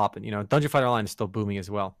still popping. Dungeon Fighter Online is still booming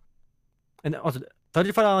as well. And also,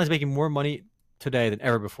 Dungeon Fighter Online is making more money today than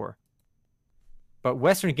ever before. But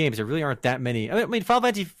Western games, there really aren't that many. I mean, Final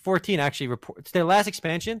Fantasy 14 actually reports their last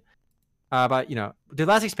expansion. Their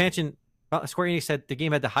last expansion, Square Enix said the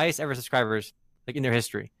game had the highest ever subscribers like in their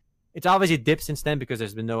history. It's obviously dipped since then because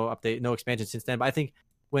there's been no update, no expansion since then. But I think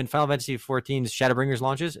when Final Fantasy 14's Shadowbringers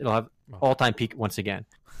launches, it'll have all-time peak once again.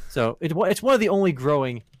 So it's one of the only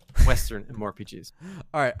growing Western MMORPGs.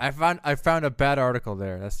 All right, I found a bad article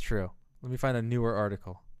there. That's true. Let me find a newer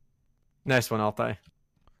article. Nice one, Altai.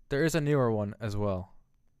 There is a newer one as well.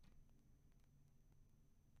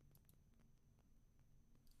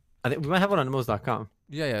 I think we might have one on MMOs.com.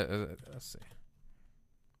 Yeah. Let's see.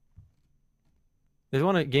 There's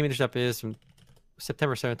one at Game Industry is from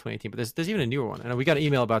September 7th, 2018, but there's even a newer one. And we got an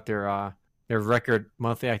email about their record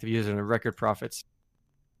monthly active users and their record profits.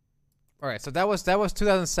 All right, so that was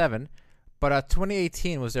 2007, but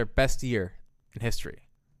 2018 was their best year in history,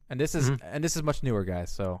 and this is much newer, guys.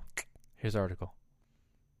 So here's the article.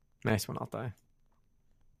 Nice one, Altai.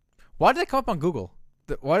 Why did they come up on Google?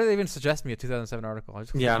 Why did they even suggest me a 2007 article? I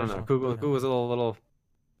don't know. Google's a little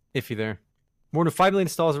iffy there. More than 5 million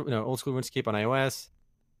installs, old school RuneScape on iOS.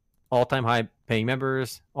 All-time high paying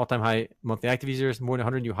members. All-time high monthly active users. More than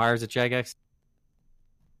 100 new hires at Jagex.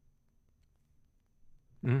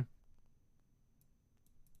 Mm-hmm.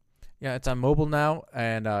 Yeah, it's on mobile now,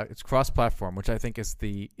 and it's cross-platform, which I think is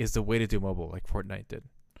the way to do mobile, like Fortnite did.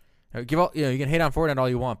 You can hate on Fortnite all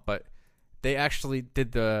you want, but they actually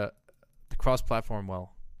did the cross-platform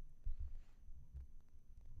well.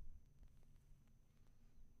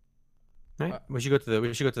 Right. We should go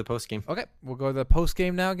to the post game. Okay, we'll go to the post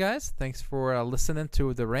game now, guys. Thanks for listening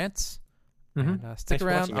to the rants. Mm-hmm. And, stick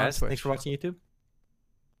around, guys. Thanks for watching YouTube.